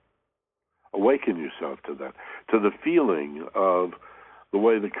that. Awaken yourself to that, to the feeling of the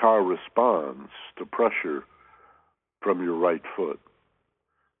way the car responds to pressure from your right foot,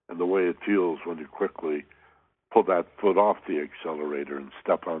 and the way it feels when you quickly pull that foot off the accelerator and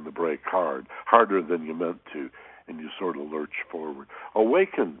step on the brake harder than you meant to, and you sort of lurch forward.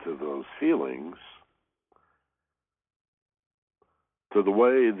 Awaken to those feelings, to the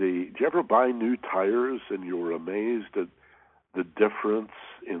way do you ever buy new tires and you were amazed at the difference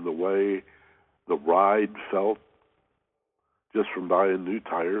in the way the ride felt just from buying new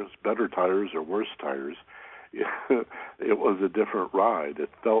tires, better tires or worse tires? It was a different ride. It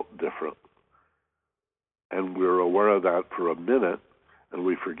felt different. And we're aware of that for a minute, and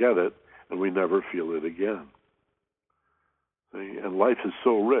we forget it, and we never feel it again. See? And life is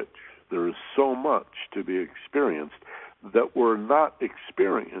so rich. There is so much to be experienced that we're not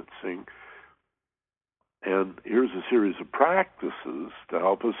experiencing. And here's a series of practices to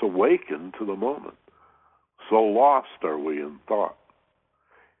help us awaken to the moment. So lost are we in thought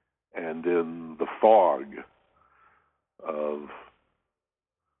and in the fog of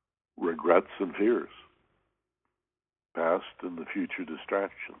regrets and fears, past and the future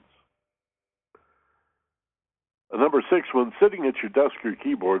distractions. Number 6, when sitting at your desk or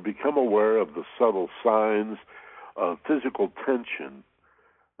keyboard, become aware of the subtle signs of physical tension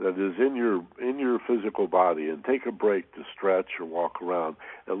that is in your physical body, and take a break to stretch or walk around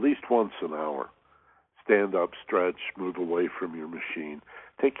at least once an hour. Stand up, stretch, move away from your machine.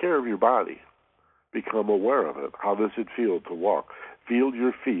 Take care of your body. Become aware of it. How does it feel to walk? Feel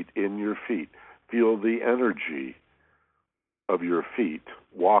your feet in your feet. Feel the energy of your feet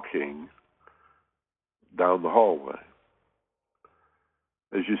walking down the hallway.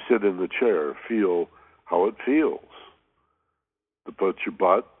 As you sit in the chair, feel how it feels to put your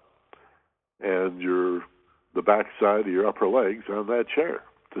butt and the backside of your upper legs on that chair,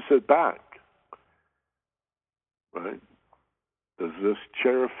 to sit back. Right? Does this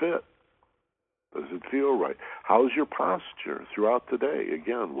chair fit? Does it feel right? How's your posture throughout the day?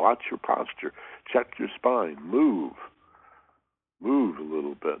 Again, watch your posture. Check your spine. Move. Move a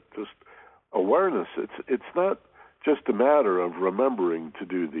little bit. Just awareness. It's not just a matter of remembering to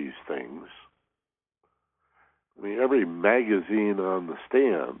do these things. I mean, every magazine on the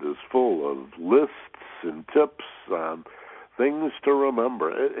stand is full of lists and tips on things to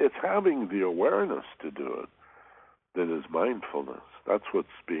remember. It's having the awareness to do it that is mindfulness. That's what's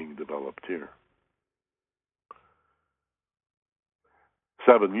being developed here.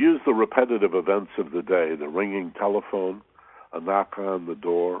 7, use the repetitive events of the day, the ringing telephone, a knock on the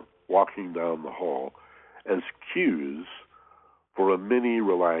door, walking down the hall, as cues for a mini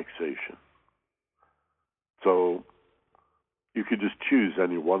relaxation. So you could just choose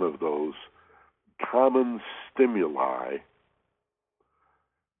any one of those common stimuli,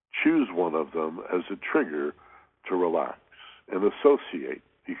 choose one of them as a trigger to relax and associate.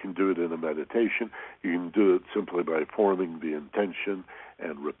 You can do it in a meditation. You can do it simply by forming the intention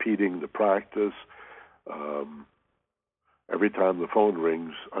and repeating the practice. Every time the phone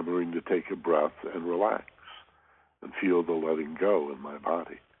rings, I'm going to take a breath and relax and feel the letting go in my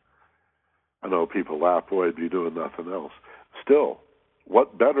body. I know people laugh, boy, I'd be doing nothing else. Still,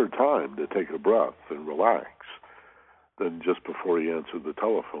 what better time to take a breath and relax than just before you answer the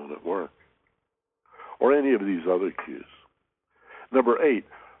telephone at work or any of these other cues? Number 8,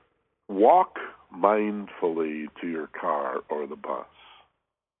 walk mindfully to your car or the bus.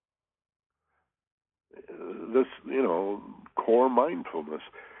 This, core mindfulness.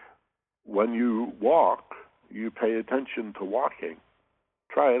 When you walk, you pay attention to walking.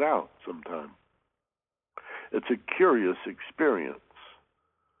 Try it out sometime. It's a curious experience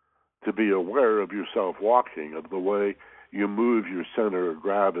to be aware of yourself walking, of the way you move your center of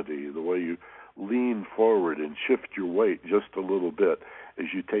gravity, the way you lean forward and shift your weight just a little bit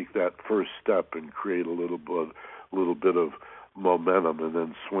as you take that first step and create a little bit of momentum and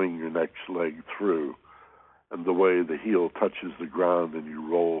then swing your next leg through. And the way the heel touches the ground and you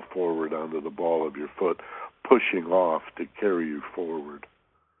roll forward onto the ball of your foot, pushing off to carry you forward.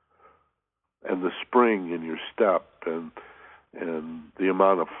 And the spring in your step and the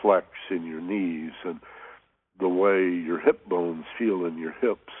amount of flex in your knees and the way your hip bones feel in your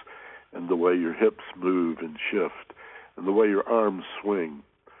hips and the way your hips move and shift and the way your arms swing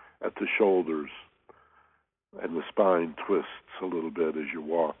at the shoulders and the spine twists a little bit as you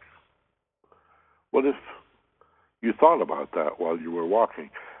walk. What if you thought about that while you were walking?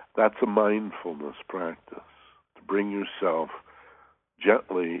 That's a mindfulness practice, to bring yourself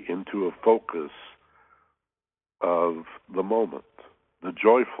gently into a focus of the moment, the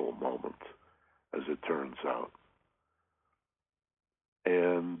joyful moment, as it turns out.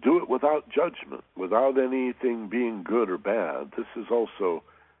 And do it without judgment, without anything being good or bad. This is also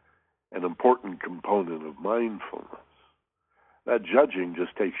an important component of mindfulness. That judging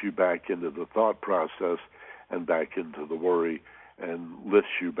just takes you back into the thought process and back into the worry and lifts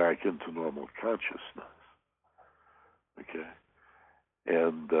you back into normal consciousness. Okay?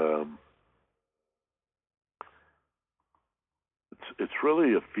 And it's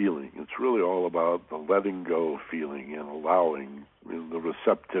really a feeling. It's really all about the letting go feeling and allowing, the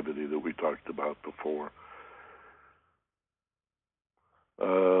receptivity that we talked about before.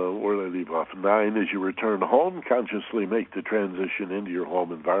 Where did I leave off? 9, as you return home, consciously make the transition into your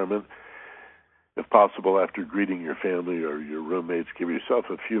home environment. If possible, after greeting your family or your roommates, give yourself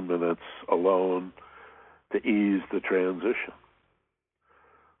a few minutes alone to ease the transition.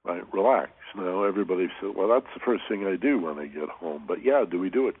 Right? Relax. Now, everybody says, well, that's the first thing I do when I get home. But yeah, do we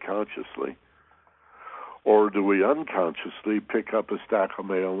do it consciously? Or do we unconsciously pick up a stack of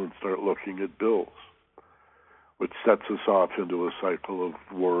mail and start looking at bills, which sets us off into a cycle of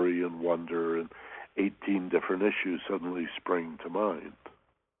worry and wonder, and 18 different issues suddenly spring to mind?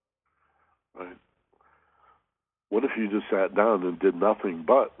 Right? What if you just sat down and did nothing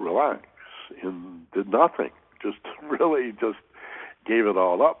but relax and did nothing? Just gave it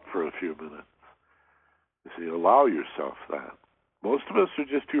all up for a few minutes. You see, allow yourself that. Most of us are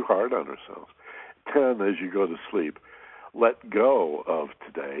just too hard on ourselves. 10, as you go to sleep, let go of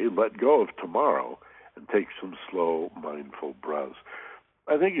today, let go of tomorrow, and take some slow, mindful breaths.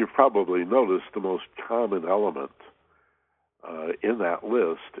 I think you've probably noticed the most common element in that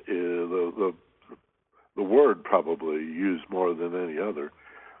list is the word probably used more than any other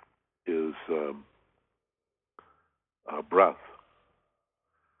is breath.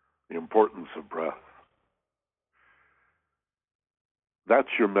 The importance of breath. That's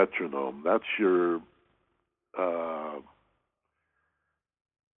your metronome. That's your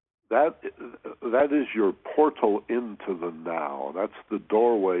that is your portal into the now. That's the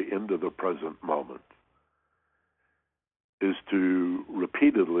doorway into the present moment, is to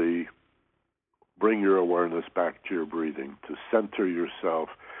repeatedly bring your awareness back to your breathing, to center yourself,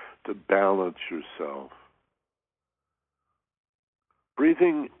 to balance yourself.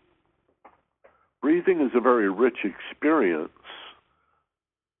 Breathing is a very rich experience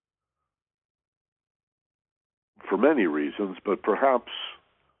for many reasons, but perhaps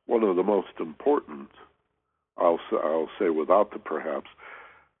one of the most important, I'll say without the perhaps,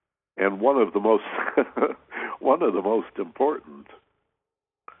 and one of the most important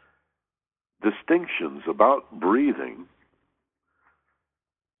distinctions about breathing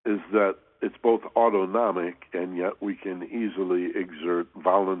is that it's both autonomic and yet we can easily exert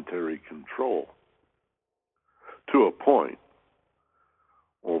voluntary control to a point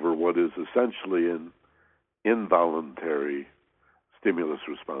over what is essentially an involuntary stimulus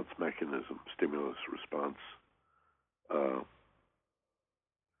response mechanism,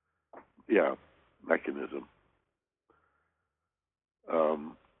 mechanism.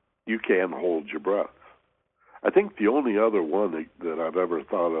 You can hold your breath. I think the only other one that I've ever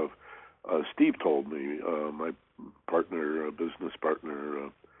thought of, Steve told me, my partner, business partner,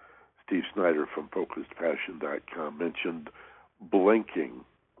 Steve Snyder from FocusedPassion.com mentioned blinking,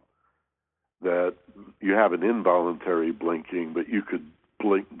 that you have an involuntary blinking, but you could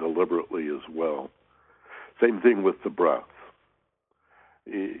blink deliberately as well. Same thing with the breath.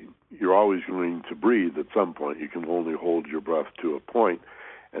 You're always going to breathe at some point. You can only hold your breath to a point,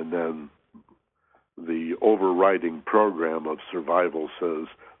 and then the overriding program of survival says,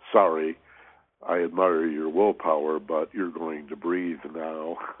 sorry, I admire your willpower, but you're going to breathe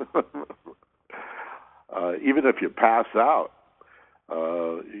now. Even if you pass out,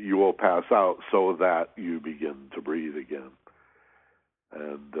 you will pass out so that you begin to breathe again.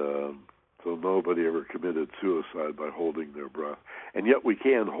 And so nobody ever committed suicide by holding their breath. And yet we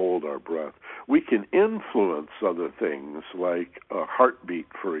can hold our breath. We can influence other things like a heartbeat,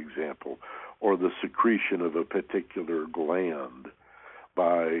 for example, or the secretion of a particular gland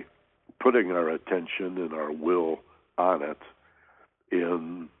by putting our attention and our will on it,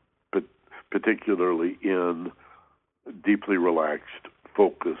 particularly in deeply relaxed,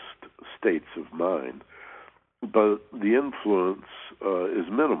 focused states of mind. But the influence is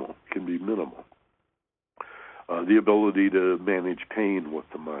minimal, can be minimal. The ability to manage pain with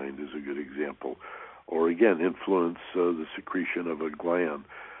the mind is a good example. Or again, influence the secretion of a gland.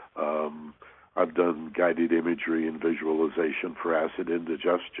 I've done guided imagery and visualization for acid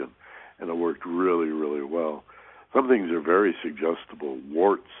indigestion, and it worked really, really well. Some things are very suggestible.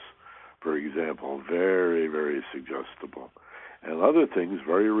 Warts, for example, very, very suggestible. And other things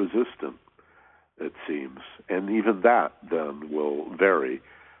very resistant, it seems. And even that then will vary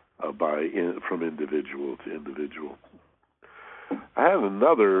from individual to individual. I have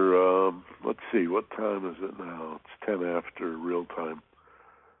another, let's see, what time is it now? It's 10 after real time.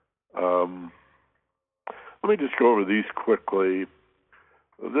 Let me just go over these quickly.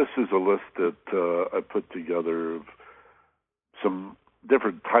 This is a list that I put together of some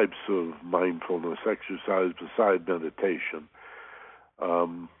different types of mindfulness exercise beside meditation.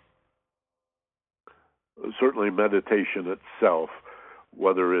 Certainly meditation itself,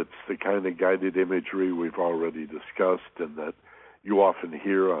 whether it's the kind of guided imagery we've already discussed and that you often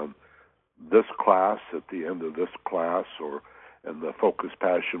hear on this class, at the end of this class, or in the Focus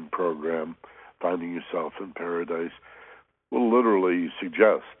Passion program, Finding Yourself in Paradise, will literally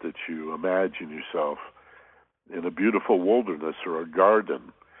suggest that you imagine yourself in a beautiful wilderness or a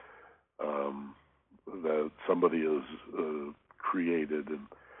garden that somebody has created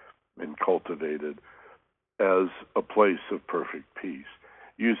and cultivated as a place of perfect peace,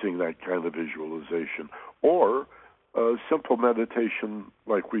 using that kind of visualization. Or a simple meditation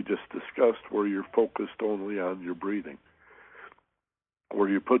like we just discussed, where you're focused only on your breathing, where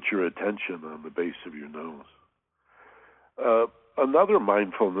you put your attention on the base of your nose. Another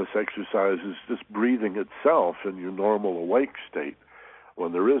mindfulness exercise is just breathing itself in your normal awake state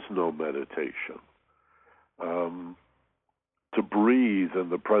when there is no meditation. To breathe in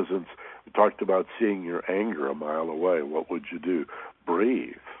the presence. We talked about seeing your anger a mile away. What would you do?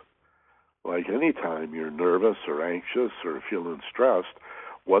 Breathe. Like any time you're nervous or anxious or feeling stressed,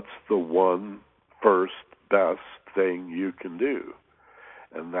 what's the one first best thing you can do?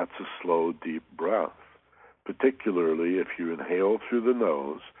 And that's a slow, deep breath, particularly if you inhale through the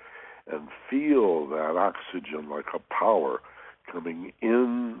nose and feel that oxygen like a power coming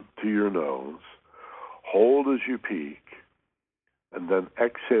into your nose. Hold as you peak, and then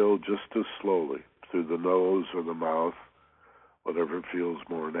exhale just as slowly through the nose or the mouth whatever feels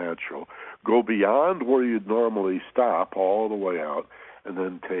more natural. Go beyond where you'd normally stop all the way out, and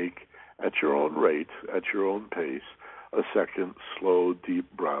then take, at your own rate, at your own pace, a second slow,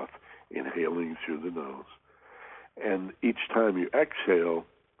 deep breath, inhaling through the nose. And each time you exhale,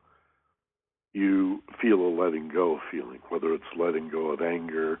 you feel a letting go feeling, whether it's letting go of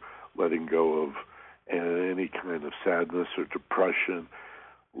anger, letting go of any kind of sadness or depression,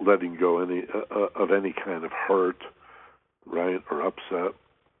 letting go of any kind of hurt, right, or upset.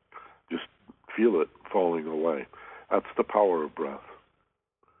 Just feel it falling away. That's the power of breath.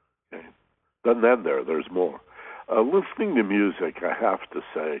 Okay. Then there's more. Listening to music, I have to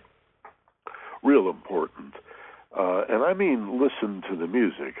say, real important. And I mean listen to the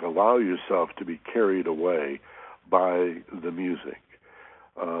music. Allow yourself to be carried away by the music.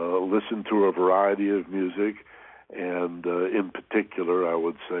 Listen to a variety of music, and in particular, I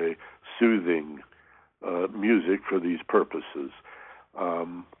would say soothing music for these purposes.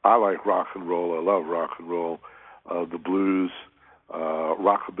 I like rock and roll. I love rock and roll, the blues,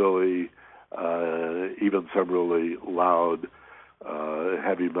 rockabilly, even some really loud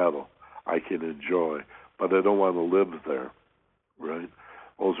heavy metal I can enjoy, but I don't want to live there, right?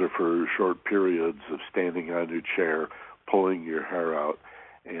 Those are for short periods of standing on your chair, pulling your hair out,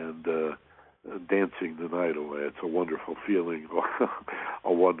 and dancing the night away. It's a wonderful feeling,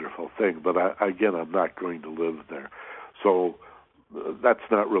 a wonderful thing, but I'm not going to live there. So that's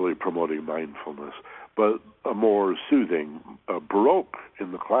not really promoting mindfulness, but a more soothing, Baroque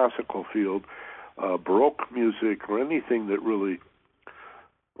in the classical field, Baroque music, or anything that really,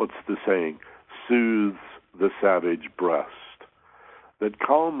 what's the saying, soothes the savage breast, that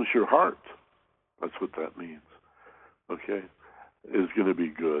calms your heart. That's what that means, okay, is going to be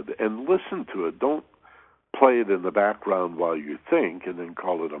good. And listen to it. Don't play it in the background while you think and then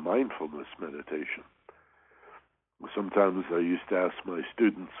call it a mindfulness meditation. Sometimes I used to ask my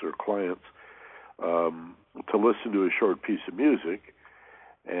students or clients to listen to a short piece of music,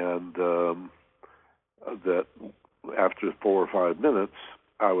 and that after 4 or 5 minutes,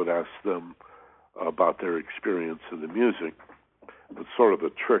 I would ask them about their experience of the music. It's sort of a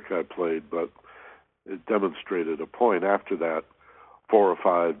trick I played, but it demonstrated a point. After that 4 or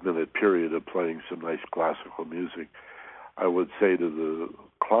 5 minute period of playing some nice classical music, I would say to the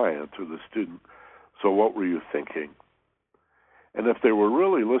client or the student, so what were you thinking? And if they were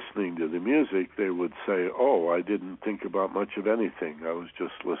really listening to the music, they would say, oh, I didn't think about much of anything. I was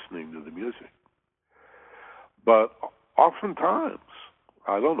just listening to the music. But oftentimes,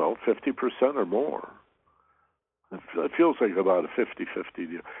 I don't know, 50% or more, it feels like about a 50-50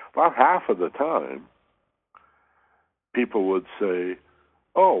 deal. About half of the time, people would say,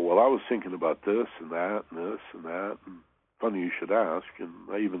 oh, well, I was thinking about this and that and this and that. And funny you should ask, and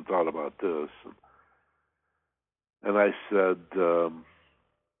I even thought about this. And I said,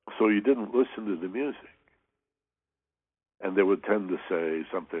 so you didn't listen to the music? And they would tend to say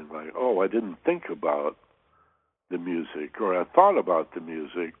something like, oh, I didn't think about the music, or I thought about the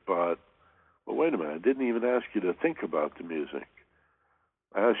music, but, well, wait a minute, I didn't even ask you to think about the music.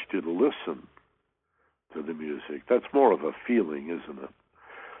 I asked you to listen to the music. That's more of a feeling, isn't it?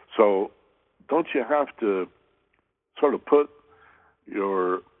 So don't you have to sort of put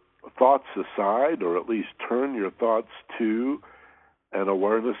your thoughts aside, or at least turn your thoughts to an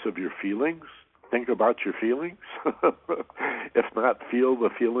awareness of your feelings? Think about your feelings. If not, feel the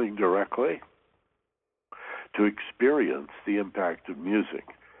feeling directly. To experience the impact of music.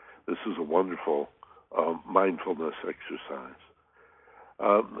 This is a wonderful mindfulness exercise.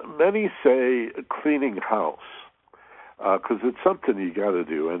 Many say cleaning house, because it's something you got to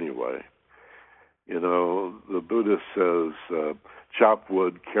do anyway. You know, the Buddha says, chop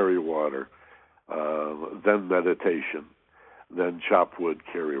wood, carry water, then meditation, then chop wood,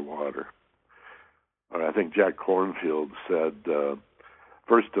 carry water. Or I think Jack Kornfield said,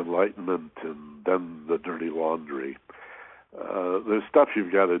 first enlightenment and then the dirty laundry. There's stuff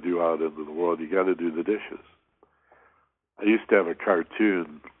you've got to do out into the world. You got to do the dishes. I used to have a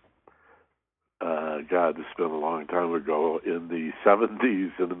cartoon, this has been a long time ago, in the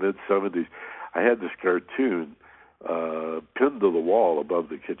 70s, in the mid-70s. I had this cartoon pinned to the wall above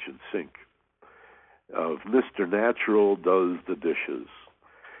the kitchen sink of Mr. Natural does the dishes.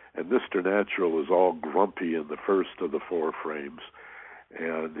 And Mr. Natural is all grumpy in the first of the 4 frames.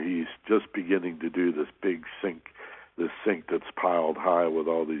 And he's just beginning to do this big sink, this sink that's piled high with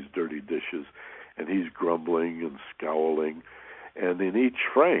all these dirty dishes. And he's grumbling and scowling. And in each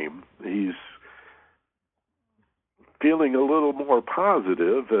frame, he's feeling a little more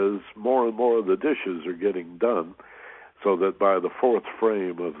positive as more and more of the dishes are getting done, so that by the 4th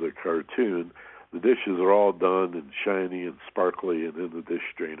frame of the cartoon, The dishes are all done and shiny and sparkly and in the dish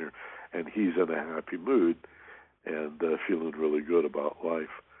strainer, and he's in a happy mood and feeling really good about life.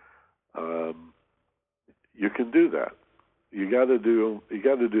 You can do that. You got to do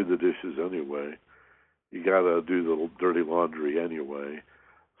the dishes anyway. You got to do the dirty laundry anyway.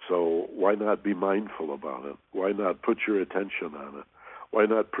 So why not be mindful about it? Why not put your attention on it? Why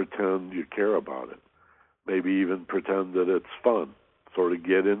not pretend you care about it? Maybe even pretend that it's fun. Sort of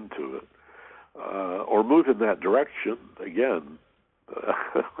get into it, or move in that direction. Again,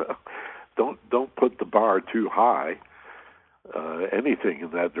 don't put the bar too high. Anything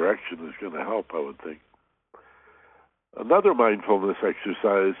in that direction is going to help, I would think. Another mindfulness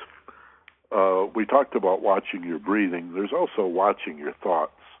exercise, we talked about watching your breathing. There's also watching your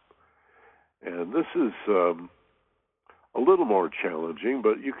thoughts. And this is a little more challenging,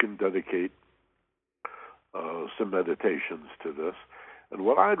 but you can dedicate some meditations to this. And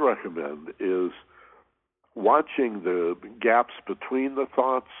what I'd recommend is watching the gaps between the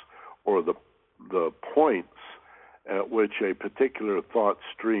thoughts or the points at which a particular thought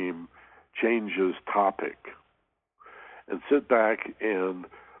stream changes topic. And sit back and,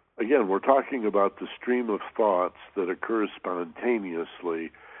 again, we're talking about the stream of thoughts that occurs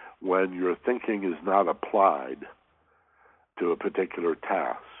spontaneously when your thinking is not applied to a particular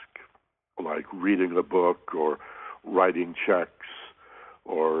task, like reading a book or writing checks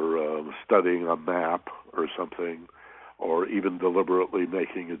or studying a map or something, or even deliberately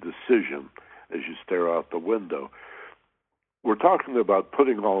making a decision as you stare out the window. We're talking about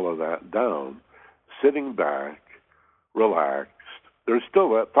putting all of that down, sitting back, relaxed. There's still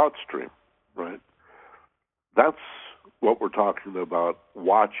that thought stream, right? That's what we're talking about,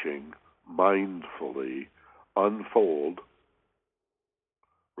 watching mindfully unfold,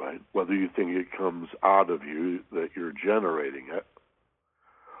 right? Whether you think it comes out of you, that you're generating it,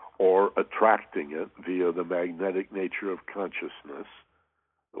 or attracting it via the magnetic nature of consciousness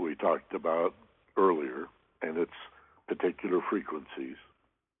that we talked about earlier, and its particular frequencies.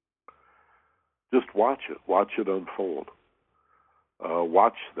 Just watch it unfold.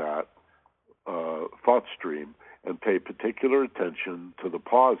 Watch that thought stream and pay particular attention to the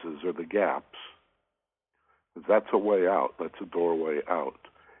pauses or the gaps. That's a way out. That's a doorway out.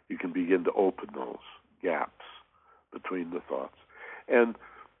 You can begin to open those gaps between the thoughts. And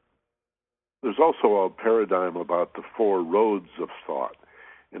there's also a paradigm about the 4 roads of thought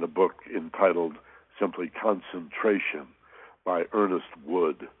in a book entitled simply Concentration by Ernest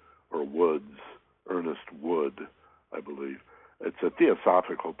Wood, or Woods, Ernest Wood, I believe. It's a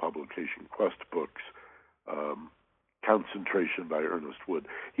theosophical publication, Quest Books, Concentration by Ernest Wood.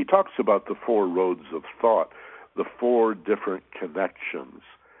 He talks about the 4 roads of thought, the 4 different connections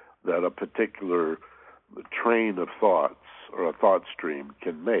that a particular train of thoughts or a thought stream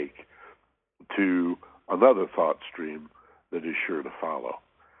can make to another thought stream that is sure to follow.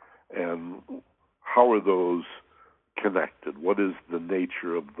 And how are those connected? What is the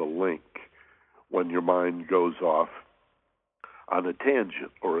nature of the link when your mind goes off on a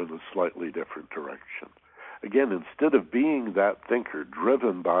tangent or in a slightly different direction? Again, instead of being that thinker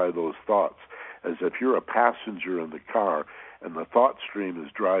driven by those thoughts, as if you're a passenger in the car and the thought stream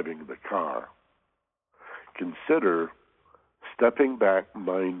is driving the car, consider stepping back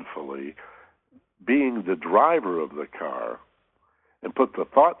mindfully, being the driver of the car, and put the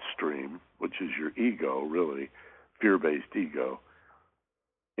thought stream, which is your ego, really, fear-based ego,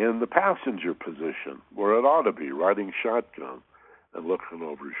 in the passenger position, where it ought to be, riding shotgun and looking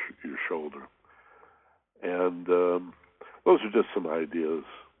over your shoulder. And those are just some ideas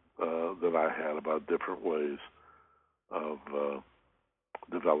that I had about different ways of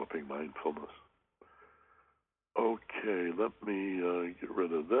developing mindfulness. Okay, let me get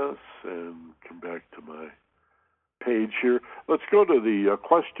rid of this and come back to my page here. Let's go to the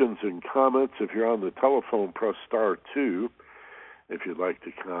questions and comments. If you're on the telephone, press star 2 if you'd like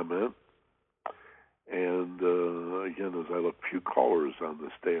to comment. And again, as I look, few callers on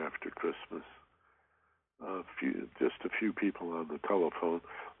this day after Christmas. Just a few people on the telephone.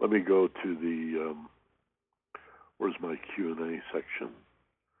 Let me go to the where's my Q&A section,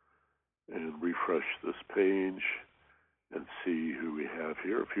 and refresh this page and see who we have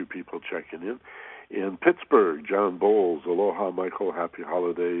here. A few people checking in. In Pittsburgh, John Bowles. Aloha, Michael. Happy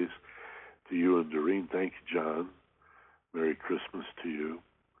holidays to you and Doreen. Thank you, John. Merry Christmas to you.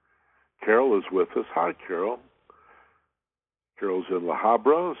 Carol is with us. Hi, Carol. Carol's in La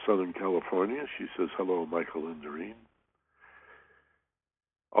Habra, Southern California. She says, hello, Michael and Doreen.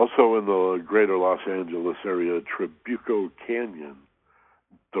 Also in the greater Los Angeles area, Trabuco Canyon,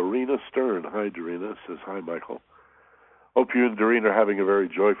 Dorina Stern. Hi, Dorina. Says, hi, Michael. Hope you and Doreen are having a very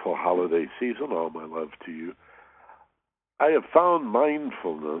joyful holiday season. All my love to you. I have found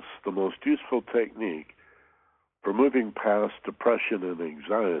mindfulness the most useful technique for moving past depression and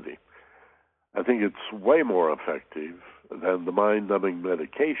anxiety. I think it's way more effective than the mind-numbing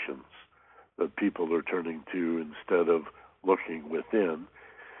medications that people are turning to instead of looking within.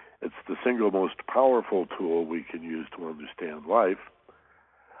 It's the single most powerful tool we can use to understand life.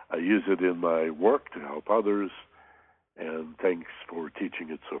 I use it in my work to help others, and thanks for teaching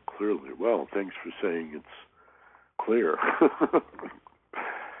it so clearly. Well, thanks for saying it's clear.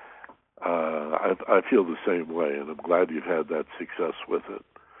 I feel the same way, and I'm glad you've had that success with it.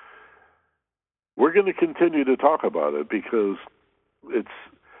 We're going to continue to talk about it because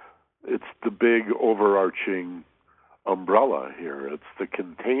it's the big overarching umbrella here. It's the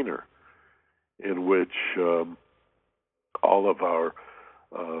container in which all of our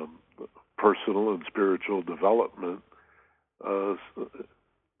personal and spiritual development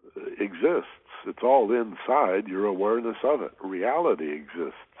exists. It's all inside your awareness of it. Reality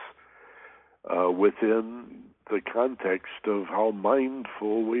exists within the context of how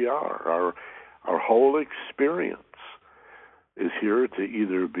mindful we are. Our whole experience is here to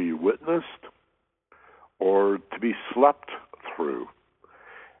either be witnessed or to be slept through.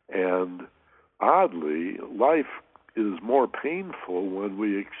 And oddly, life is more painful when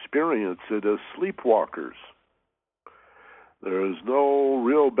we experience it as sleepwalkers. There is no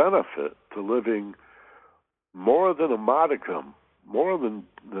real benefit to living more than a modicum, more than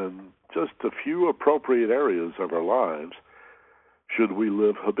just a few appropriate areas of our lives, should we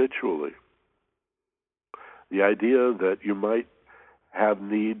live habitually. The idea that you might have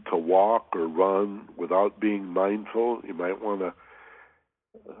need to walk or run without being mindful, you might want to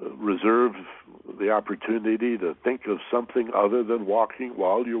reserve the opportunity to think of something other than walking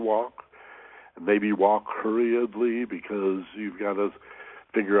while you walk, and maybe walk hurriedly because you've got to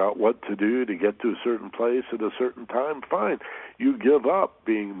figure out what to do to get to a certain place at a certain time. Fine, you give up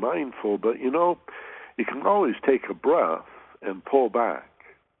being mindful, but you can always take a breath and pull back.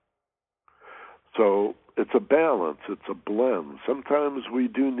 So it's a balance, it's a blend. Sometimes we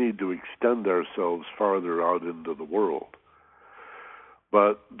do need to extend ourselves farther out into the world.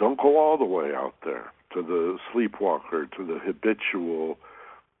 But don't go all the way out there to the sleepwalker, to the habitual,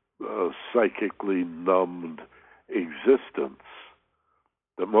 psychically numbed existence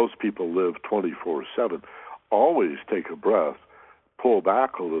that most people live 24/7. Always take a breath, pull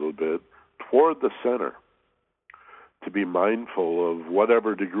back a little bit toward the center to be mindful of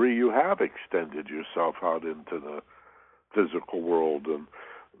whatever degree you have extended yourself out into the physical world, and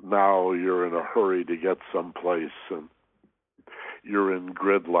now you're in a hurry to get someplace, and you're in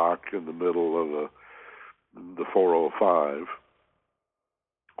gridlock in the middle of the 405,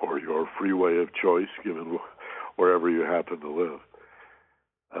 or your freeway of choice, given wherever you happen to live.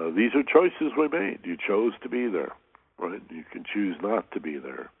 These are choices we made. You chose to be there, right? You can choose not to be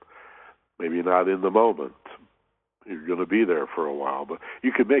there. Maybe not in the moment. You're going to be there for a while, but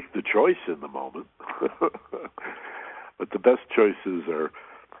you can make the choice in the moment. But the best choices are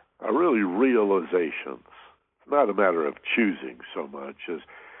really realizations. It's not a matter of choosing so much as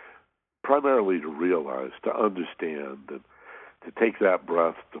primarily to realize, to understand, and to take that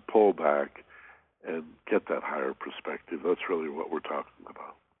breath, to pull back, and get that higher perspective. That's really what we're talking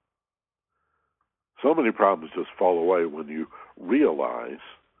about. So many problems just fall away when you realize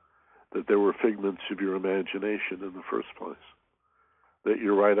that they were figments of your imagination in the first place, that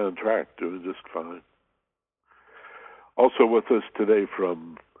you're right on track, doing just fine. Also with us today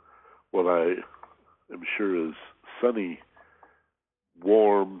from what I am sure is sunny,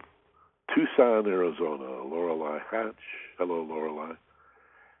 warm Tucson, Arizona, Lorelei Hatch. Hello, Lorelei.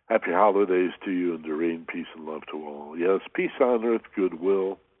 Happy holidays to you and Doreen. Peace and love to all. Yes, peace on earth,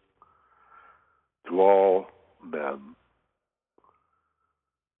 goodwill to all men,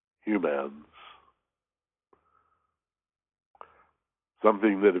 humans.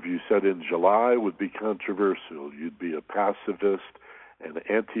 Something that if you said in July would be controversial. You'd be a pacifist, an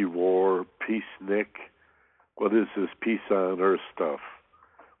anti-war, peacenik. What is this peace on earth stuff?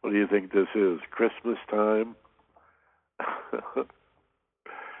 What do you think this is? Christmas time?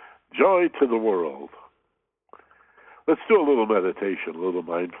 Joy to the world. Let's do a little meditation, a little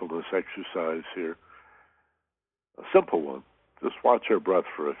mindfulness exercise here. A simple one. Just watch our breath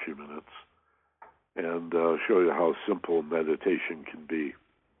for a few minutes and show you how simple meditation can be,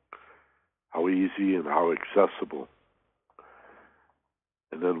 how easy and how accessible.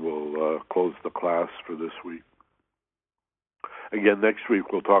 And then we'll close the class for this week. Again, next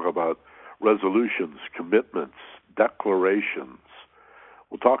week we'll talk about resolutions, commitments, declarations.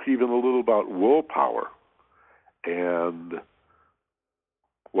 We'll talk even a little about willpower And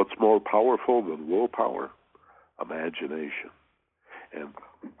what's more powerful than willpower? Imagination. And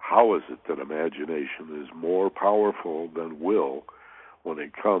how is it that imagination is more powerful than will when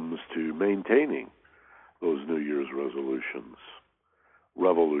it comes to maintaining those New Year's resolutions,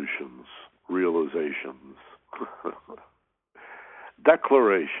 revolutions, realizations,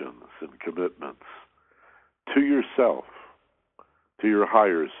 declarations, and commitments to yourself, to your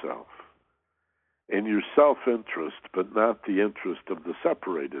higher self, in your self-interest, but not the interest of the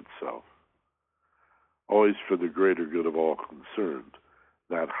separated self, always for the greater good of all concerned,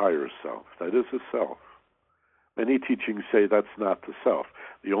 that higher self. That is a self. Many teachings say that's not the self.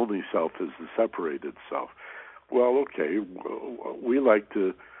 The only self is the separated self. Well, okay, we like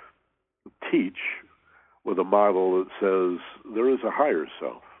to teach with a model that says there is a higher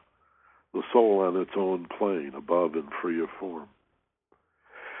self, the soul on its own plane, above and free of form.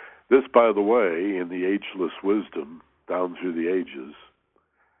 This, by the way, in the ageless wisdom down through the ages,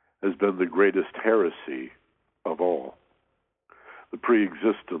 has been the greatest heresy of all, the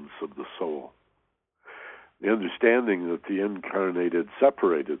pre-existence of the soul. The understanding that the incarnated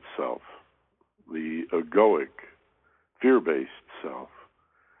separated self, the egoic, fear-based self,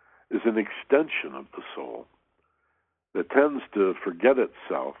 is an extension of the soul that tends to forget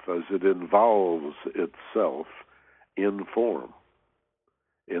itself as it involves itself in form,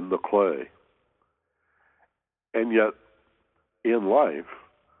 in the clay. And yet, in life,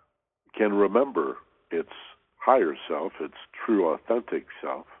 can remember its higher self, its true authentic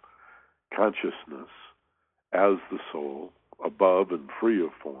self, consciousness, as the soul, above and free of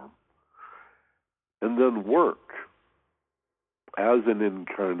form, and then work as an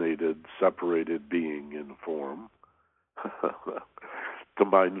incarnated, separated being in form to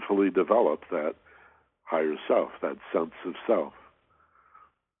mindfully develop that higher self, that sense of self.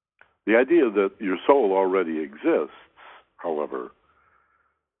 The idea that your soul already exists, however,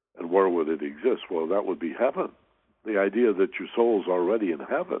 and where would it exist? Well, that would be heaven. The idea that your soul is already in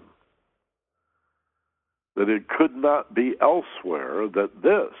heaven, that it could not be elsewhere, that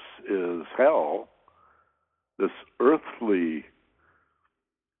this is hell, this earthly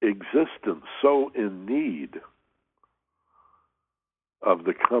existence so in need of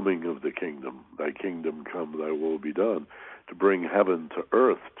the coming of the kingdom. Thy kingdom come, thy will be done. To bring heaven to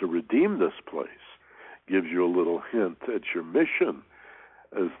earth, to redeem this place, gives you a little hint at your mission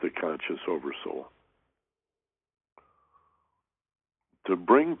as the conscious oversoul. To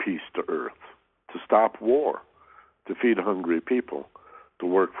bring peace to earth, to stop war, to feed hungry people, to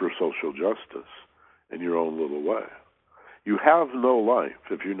work for social justice in your own little way. You have no life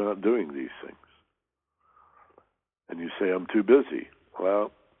if you're not doing these things. And you say, I'm too busy.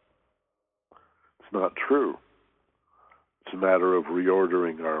 Well, it's not true. It's a matter of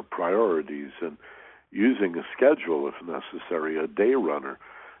reordering our priorities and using a schedule, if necessary, a day runner,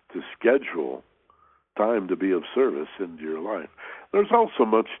 to schedule time to be of service into your life. There's also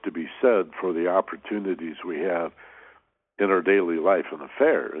much to be said for the opportunities we have in our daily life and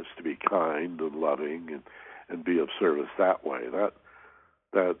affairs to be kind and loving and be of service that way.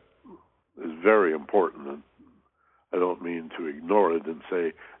 That is very important, and I don't mean to ignore it and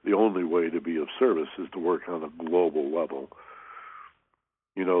say the only way to be of service is to work on a global level.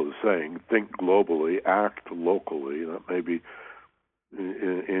 You know the saying, think globally, act locally. That may be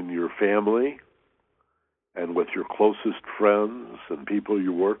in your family and with your closest friends and people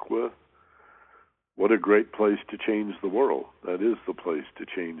you work with. What a great place to change the world. That is the place to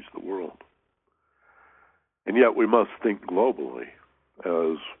change the world. And yet we must think globally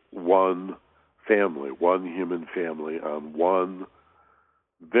as one family, one human family on one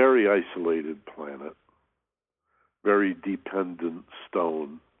very isolated planet, very dependent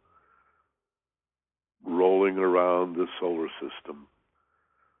stone, rolling around the solar system,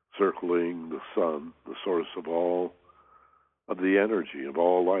 circling the sun, the source of all of the energy of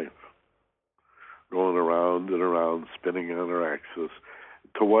all life, going around and around, spinning on our axis.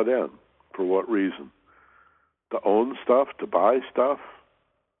 To what end? For what reason? To own stuff? To buy stuff?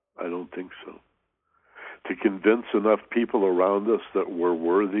 I don't think so. To convince enough people around us that we're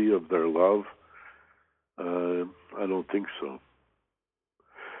worthy of their love? I don't think so.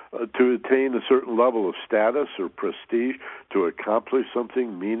 To attain a certain level of status or prestige, to accomplish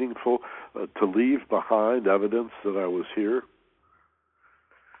something meaningful, to leave behind evidence that I was here?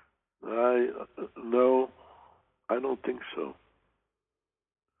 No, I don't think so.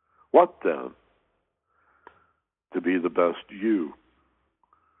 What then? To be the best you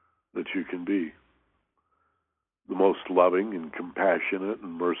that you can be. The most loving and compassionate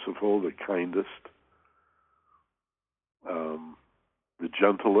and merciful, the kindest, the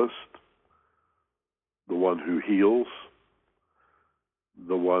gentlest, the one who heals,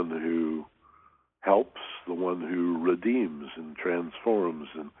 the one who helps, the one who redeems and transforms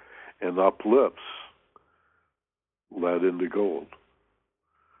and uplifts lead into gold.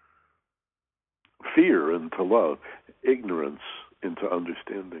 Fear into love, ignorance into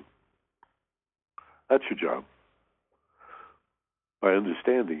understanding. That's your job. By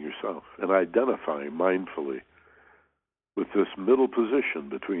understanding yourself and identifying mindfully with this middle position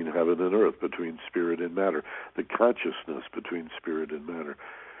between heaven and earth, between spirit and matter, the consciousness between spirit and matter.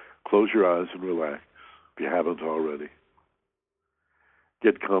 Close your eyes and relax, if you haven't already.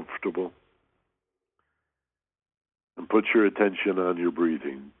 Get comfortable and put your attention on your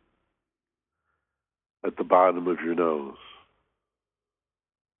breathing at the bottom of your nose.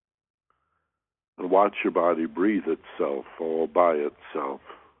 And watch your body breathe itself all by itself.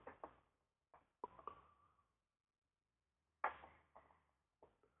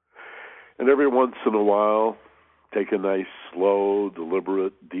 And every once in a while, take a nice, slow,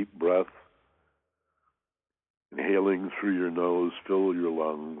 deliberate, deep breath. Inhaling through your nose, fill your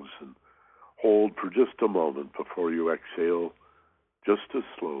lungs, and hold for just a moment before you exhale, just as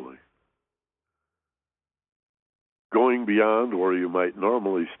slowly. Going beyond where you might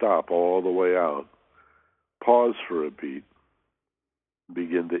normally stop all the way out, pause for a beat.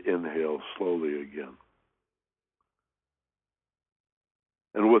 Begin to inhale slowly again.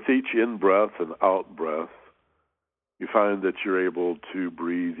 And with each in-breath and out-breath, you find that you're able to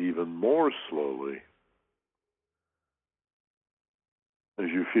breathe even more slowly as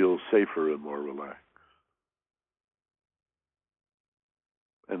you feel safer and more relaxed.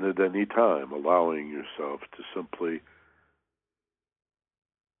 And at any time, allowing yourself to simply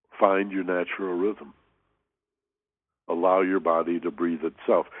find your natural rhythm. Allow your body to breathe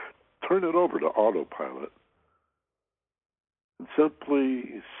itself. Turn it over to autopilot and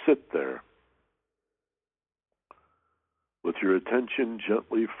simply sit there with your attention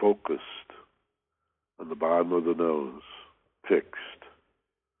gently focused on the bottom of the nose, fixed,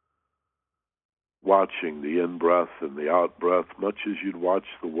 watching the in-breath and the out-breath much as you'd watch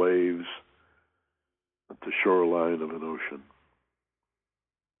the waves at the shoreline of an ocean.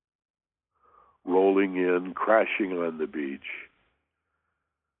 Rolling in, crashing on the beach,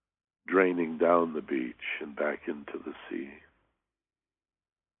 draining down the beach and back into the sea.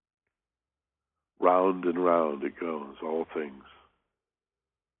 Round and round it goes, all things.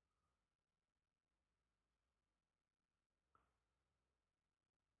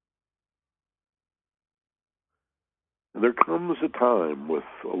 And there comes a time with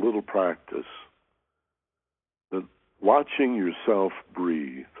a little practice that watching yourself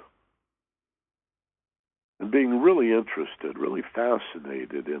breathe and being really interested, really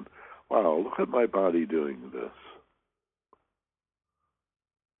fascinated in, wow, look at my body doing this.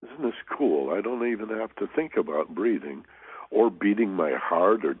 Isn't this cool? I don't even have to think about breathing or beating my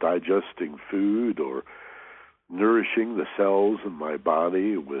heart or digesting food or nourishing the cells in my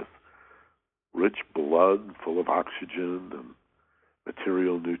body with rich blood full of oxygen and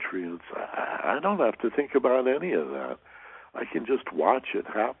material nutrients. I don't have to think about any of that. I can just watch it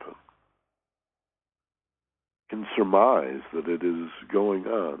happen. I can surmise that it is going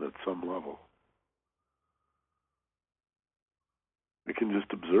on at some level. I can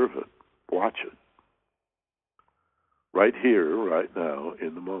just observe it, watch it. Right here, right now,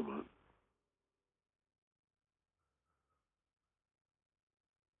 in the moment.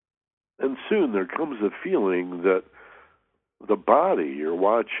 And soon there comes a feeling that the body you're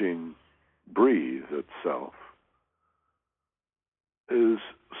watching breathe itself is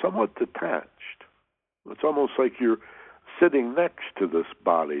somewhat detached. It's almost like you're sitting next to this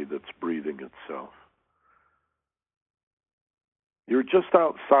body that's breathing itself. You're just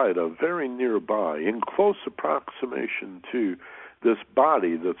outside of, very nearby, in close approximation to this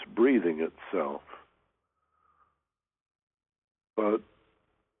body that's breathing itself. But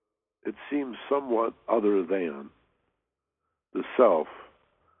it seems somewhat other than the self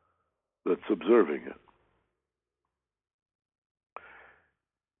that's observing it.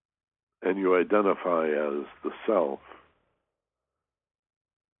 And you identify as the self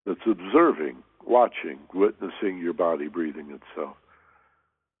that's observing, watching, witnessing your body breathing itself.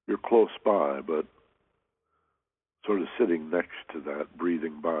 You're close by, but sort of sitting next to that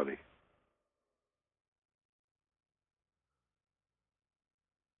breathing body.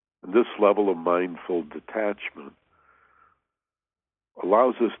 And this level of mindful detachment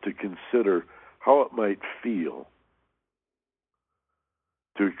allows us to consider how it might feel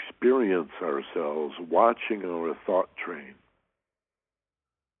to experience ourselves watching our thought train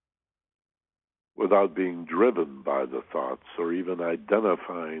without being driven by the thoughts or even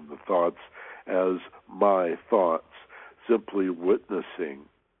identifying the thoughts as my thoughts, simply witnessing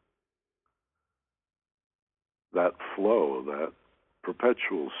that flow, that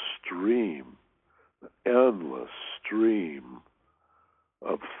perpetual stream, endless stream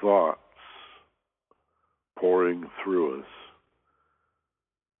of thoughts pouring through us.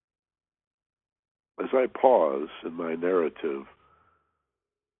 As I pause in my narrative,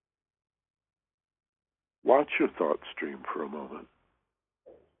 watch your thought stream for a moment.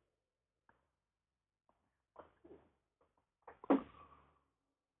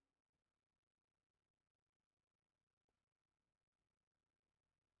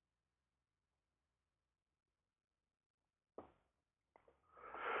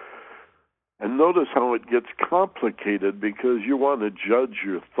 And notice how it gets complicated because you want to judge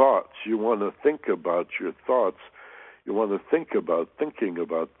your thoughts. You want to think about your thoughts. You want to think about thinking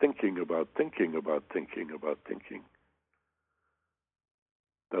about thinking about thinking about thinking about thinking.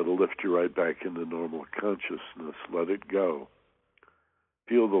 That'll lift you right back into normal consciousness. Let it go.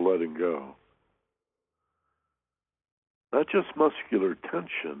 Feel the letting go. Not just muscular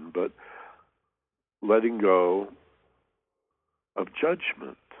tension, but letting go of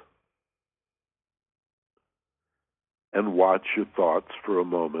judgment. And watch your thoughts for a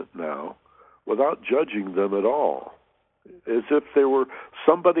moment now without judging them at all, as if they were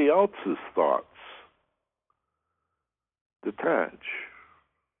somebody else's thoughts. Detach.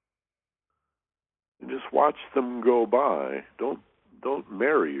 And just watch them go by. Don't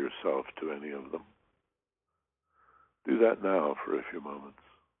marry yourself to any of them. Do that now for a few moments.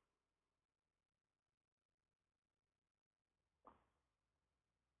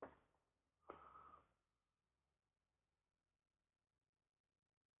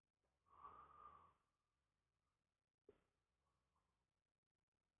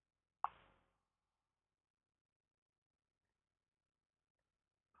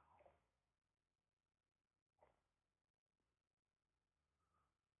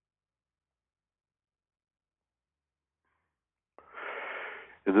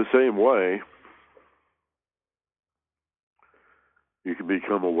 In the same way, you can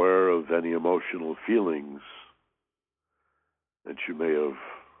become aware of any emotional feelings that you may have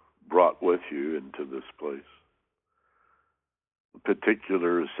brought with you into this place. A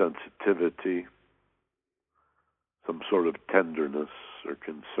particular sensitivity, some sort of tenderness or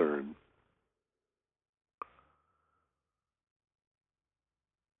concern.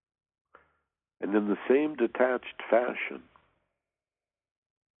 And in the same detached fashion,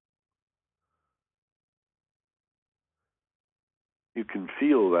 you can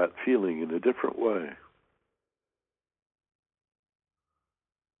feel that feeling in a different way.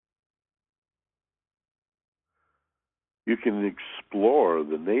 You can explore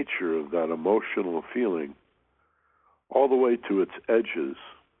the nature of that emotional feeling all the way to its edges,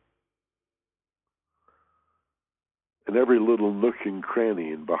 and every little nook and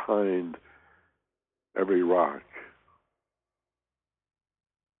cranny and behind every rock.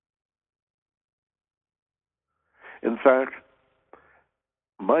 In fact,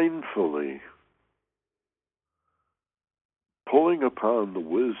 mindfully pulling upon the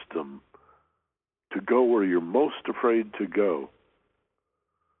wisdom to go where you're most afraid to go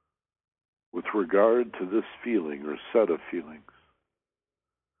with regard to this feeling or set of feelings.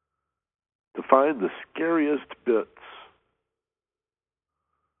 To find the scariest bits,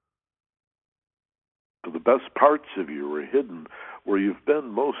 the best parts of you are hidden where you've been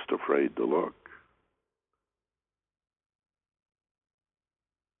most afraid to look.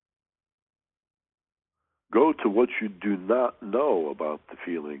 Go to what you do not know about the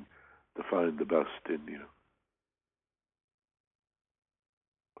feeling to find the best in you.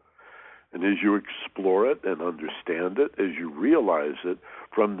 And as you explore it and understand it, as you realize it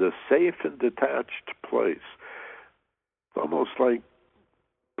from this safe and detached place, it's almost like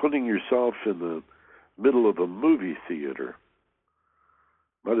putting yourself in the middle of a movie theater.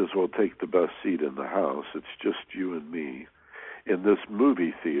 Might as well take the best seat in the house. It's just you and me in this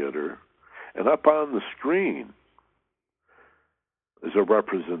movie theater. And up on the screen is a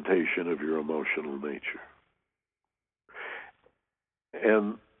representation of your emotional nature.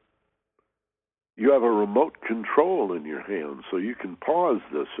 And you have a remote control in your hand, so you can pause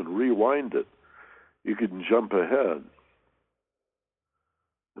this and rewind it. You can jump ahead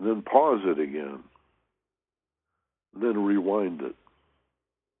and then pause it again and then rewind it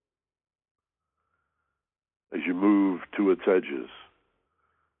as you move to its edges,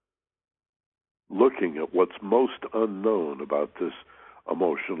 looking at what's most unknown about this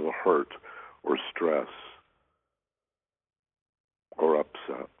emotional hurt or stress or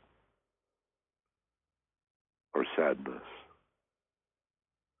upset. or sadness.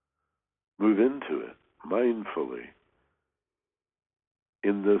 Move into it mindfully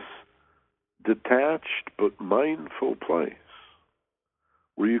in this detached but mindful place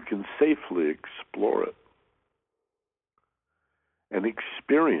where you can safely explore it and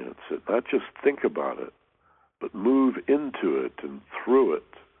experience it, not just think about it, but move into it and through it.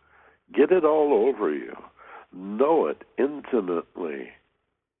 Get it all over you. Know it intimately.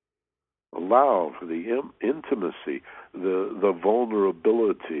 Allow for the intimacy, the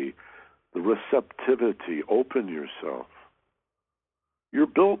vulnerability, the receptivity. Open yourself. You're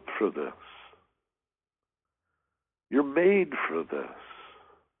built for this. You're made for this.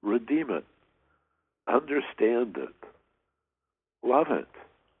 Redeem it. Understand it. Love it.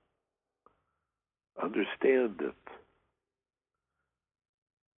 Understand it.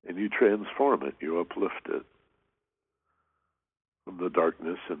 And you transform it. You uplift it from the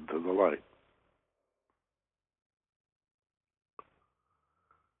darkness into the light.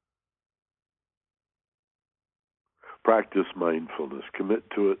 Practice mindfulness. Commit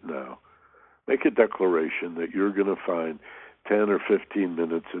to it now. Make a declaration that you're going to find 10 or 15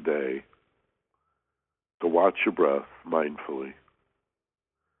 minutes a day to watch your breath mindfully.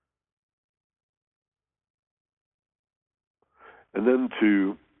 And then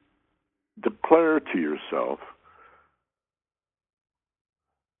to declare to yourself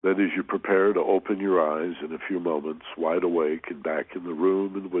that as you prepare to open your eyes in a few moments, wide awake and back in the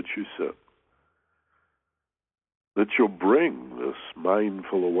room in which you sit, that you'll bring this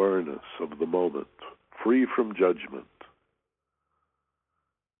mindful awareness of the moment, free from judgment,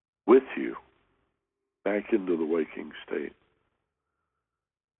 with you back into the waking state.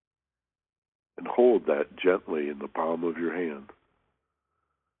 And hold that gently in the palm of your hand.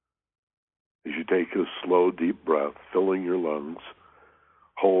 As you take a slow, deep breath, filling your lungs,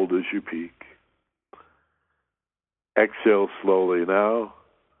 hold as you peak. Exhale slowly now,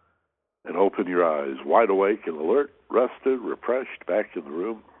 and open your eyes, wide awake and alert, rested, refreshed, back in the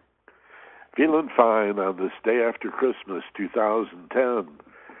room. Feeling fine on this day after Christmas, 2010.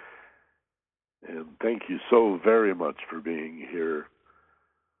 And thank you so very much for being here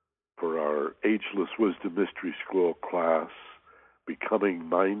for our Ageless Wisdom Mystery School class, Becoming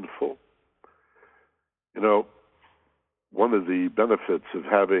Mindful. You know, one of the benefits of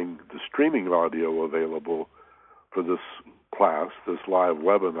having the streaming audio available for this class, this live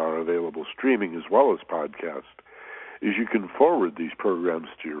webinar available streaming as well as podcast, is you can forward these programs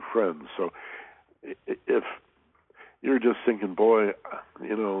to your friends. So if you're just thinking, boy,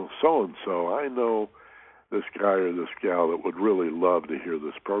 you know, so-and-so, I know this guy or this gal that would really love to hear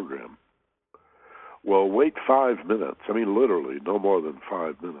this program. Well, wait 5 minutes. I mean, literally, no more than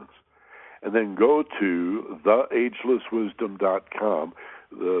 5 minutes. And then go to theagelesswisdom.com.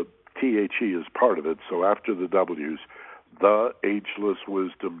 The THE is part of it, so after the W's,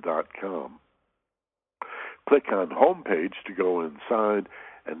 theagelesswisdom.com. Click on Homepage to go inside,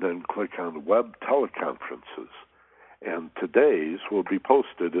 and then click on Web Teleconferences. And today's will be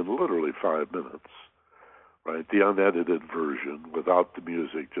posted in literally 5 minutes, right? The unedited version without the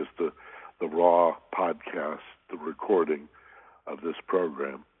music, just the raw podcast, the recording of this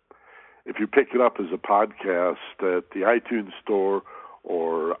program. If you pick it up as a podcast at the iTunes Store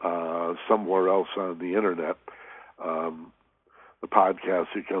or somewhere else on the Internet, the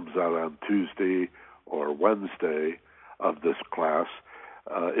podcast that comes out on Tuesday or Wednesday of this class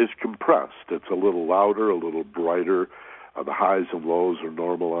is compressed. It's a little louder, a little brighter. The highs and lows are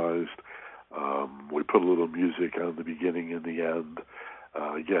normalized. We put a little music on the beginning and the end.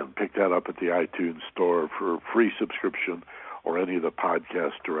 Again, pick that up at the iTunes Store for free subscription or any of the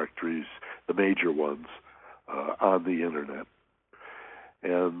podcast directories, the major ones, on the Internet.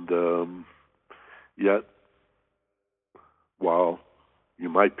 And yet, while you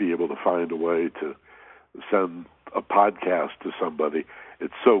might be able to find a way to send a podcast to somebody,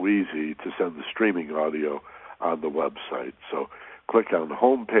 it's so easy to send the streaming audio on the website. So click on the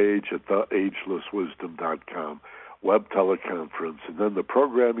homepage at theagelesswisdom.com, web teleconference, and then the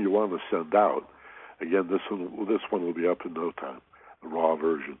program you want to send out. Again, this one will be up in no time, the raw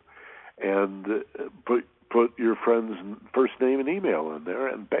version. And put your friend's first name and email in there,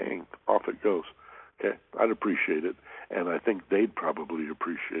 and bang, off it goes. Okay, I'd appreciate it, and I think they'd probably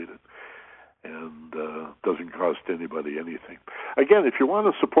appreciate it. And doesn't cost anybody anything. Again, if you want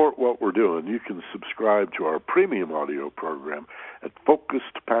to support what we're doing, you can subscribe to our premium audio program at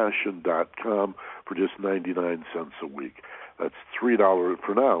focusedpassion.com for just 99 cents a week. That's $3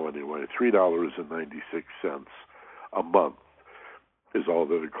 for now anyway, $3.96 a month is all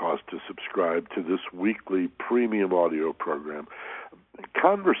that it costs to subscribe to this weekly premium audio program.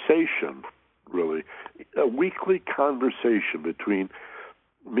 Conversation really. A weekly conversation between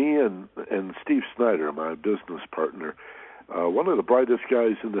me and Steve Snyder, my business partner, one of the brightest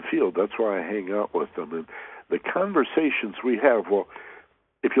guys in the field. That's why I hang out with them. And the conversations we have, well,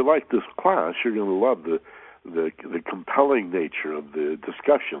 if you like this class, you're going to love the compelling nature of the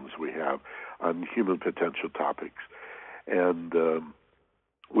discussions we have on human potential topics. And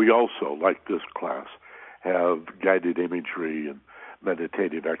we also, like this class, have guided imagery and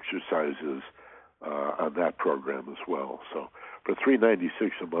meditative exercises on that program as well. So for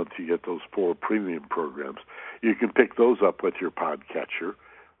 $3.96 a month, you get those 4 premium programs. You can pick those up with your podcatcher,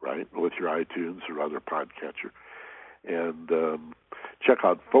 right, with your iTunes or other podcatcher. And check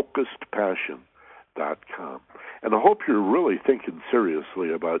out FocusedPassion.com. And I hope you're really thinking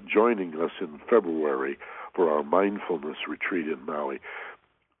seriously about joining us in February for our mindfulness retreat in Maui.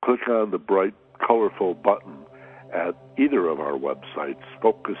 Click on the bright, colorful button at either of our websites,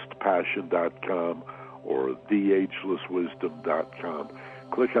 FocusedPassion.com or TheAgelessWisdom.com.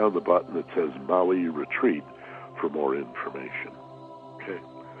 Click on the button that says Maui Retreat for more information. Okay.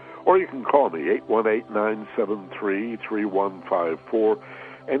 Or you can call me, 818-973-3154,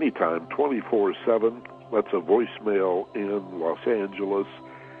 anytime, 24/7. That's a voicemail in Los Angeles,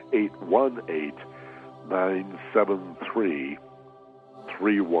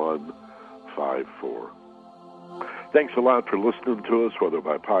 818-973-3154. Thanks a lot for listening to us, whether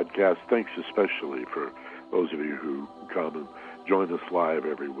by podcast. Thanks especially for those of you who come and join us live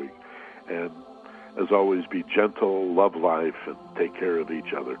every week. And as always, be gentle, love life, and take care of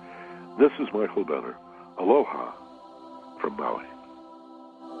each other. This is Michael Benner. Aloha from Maui.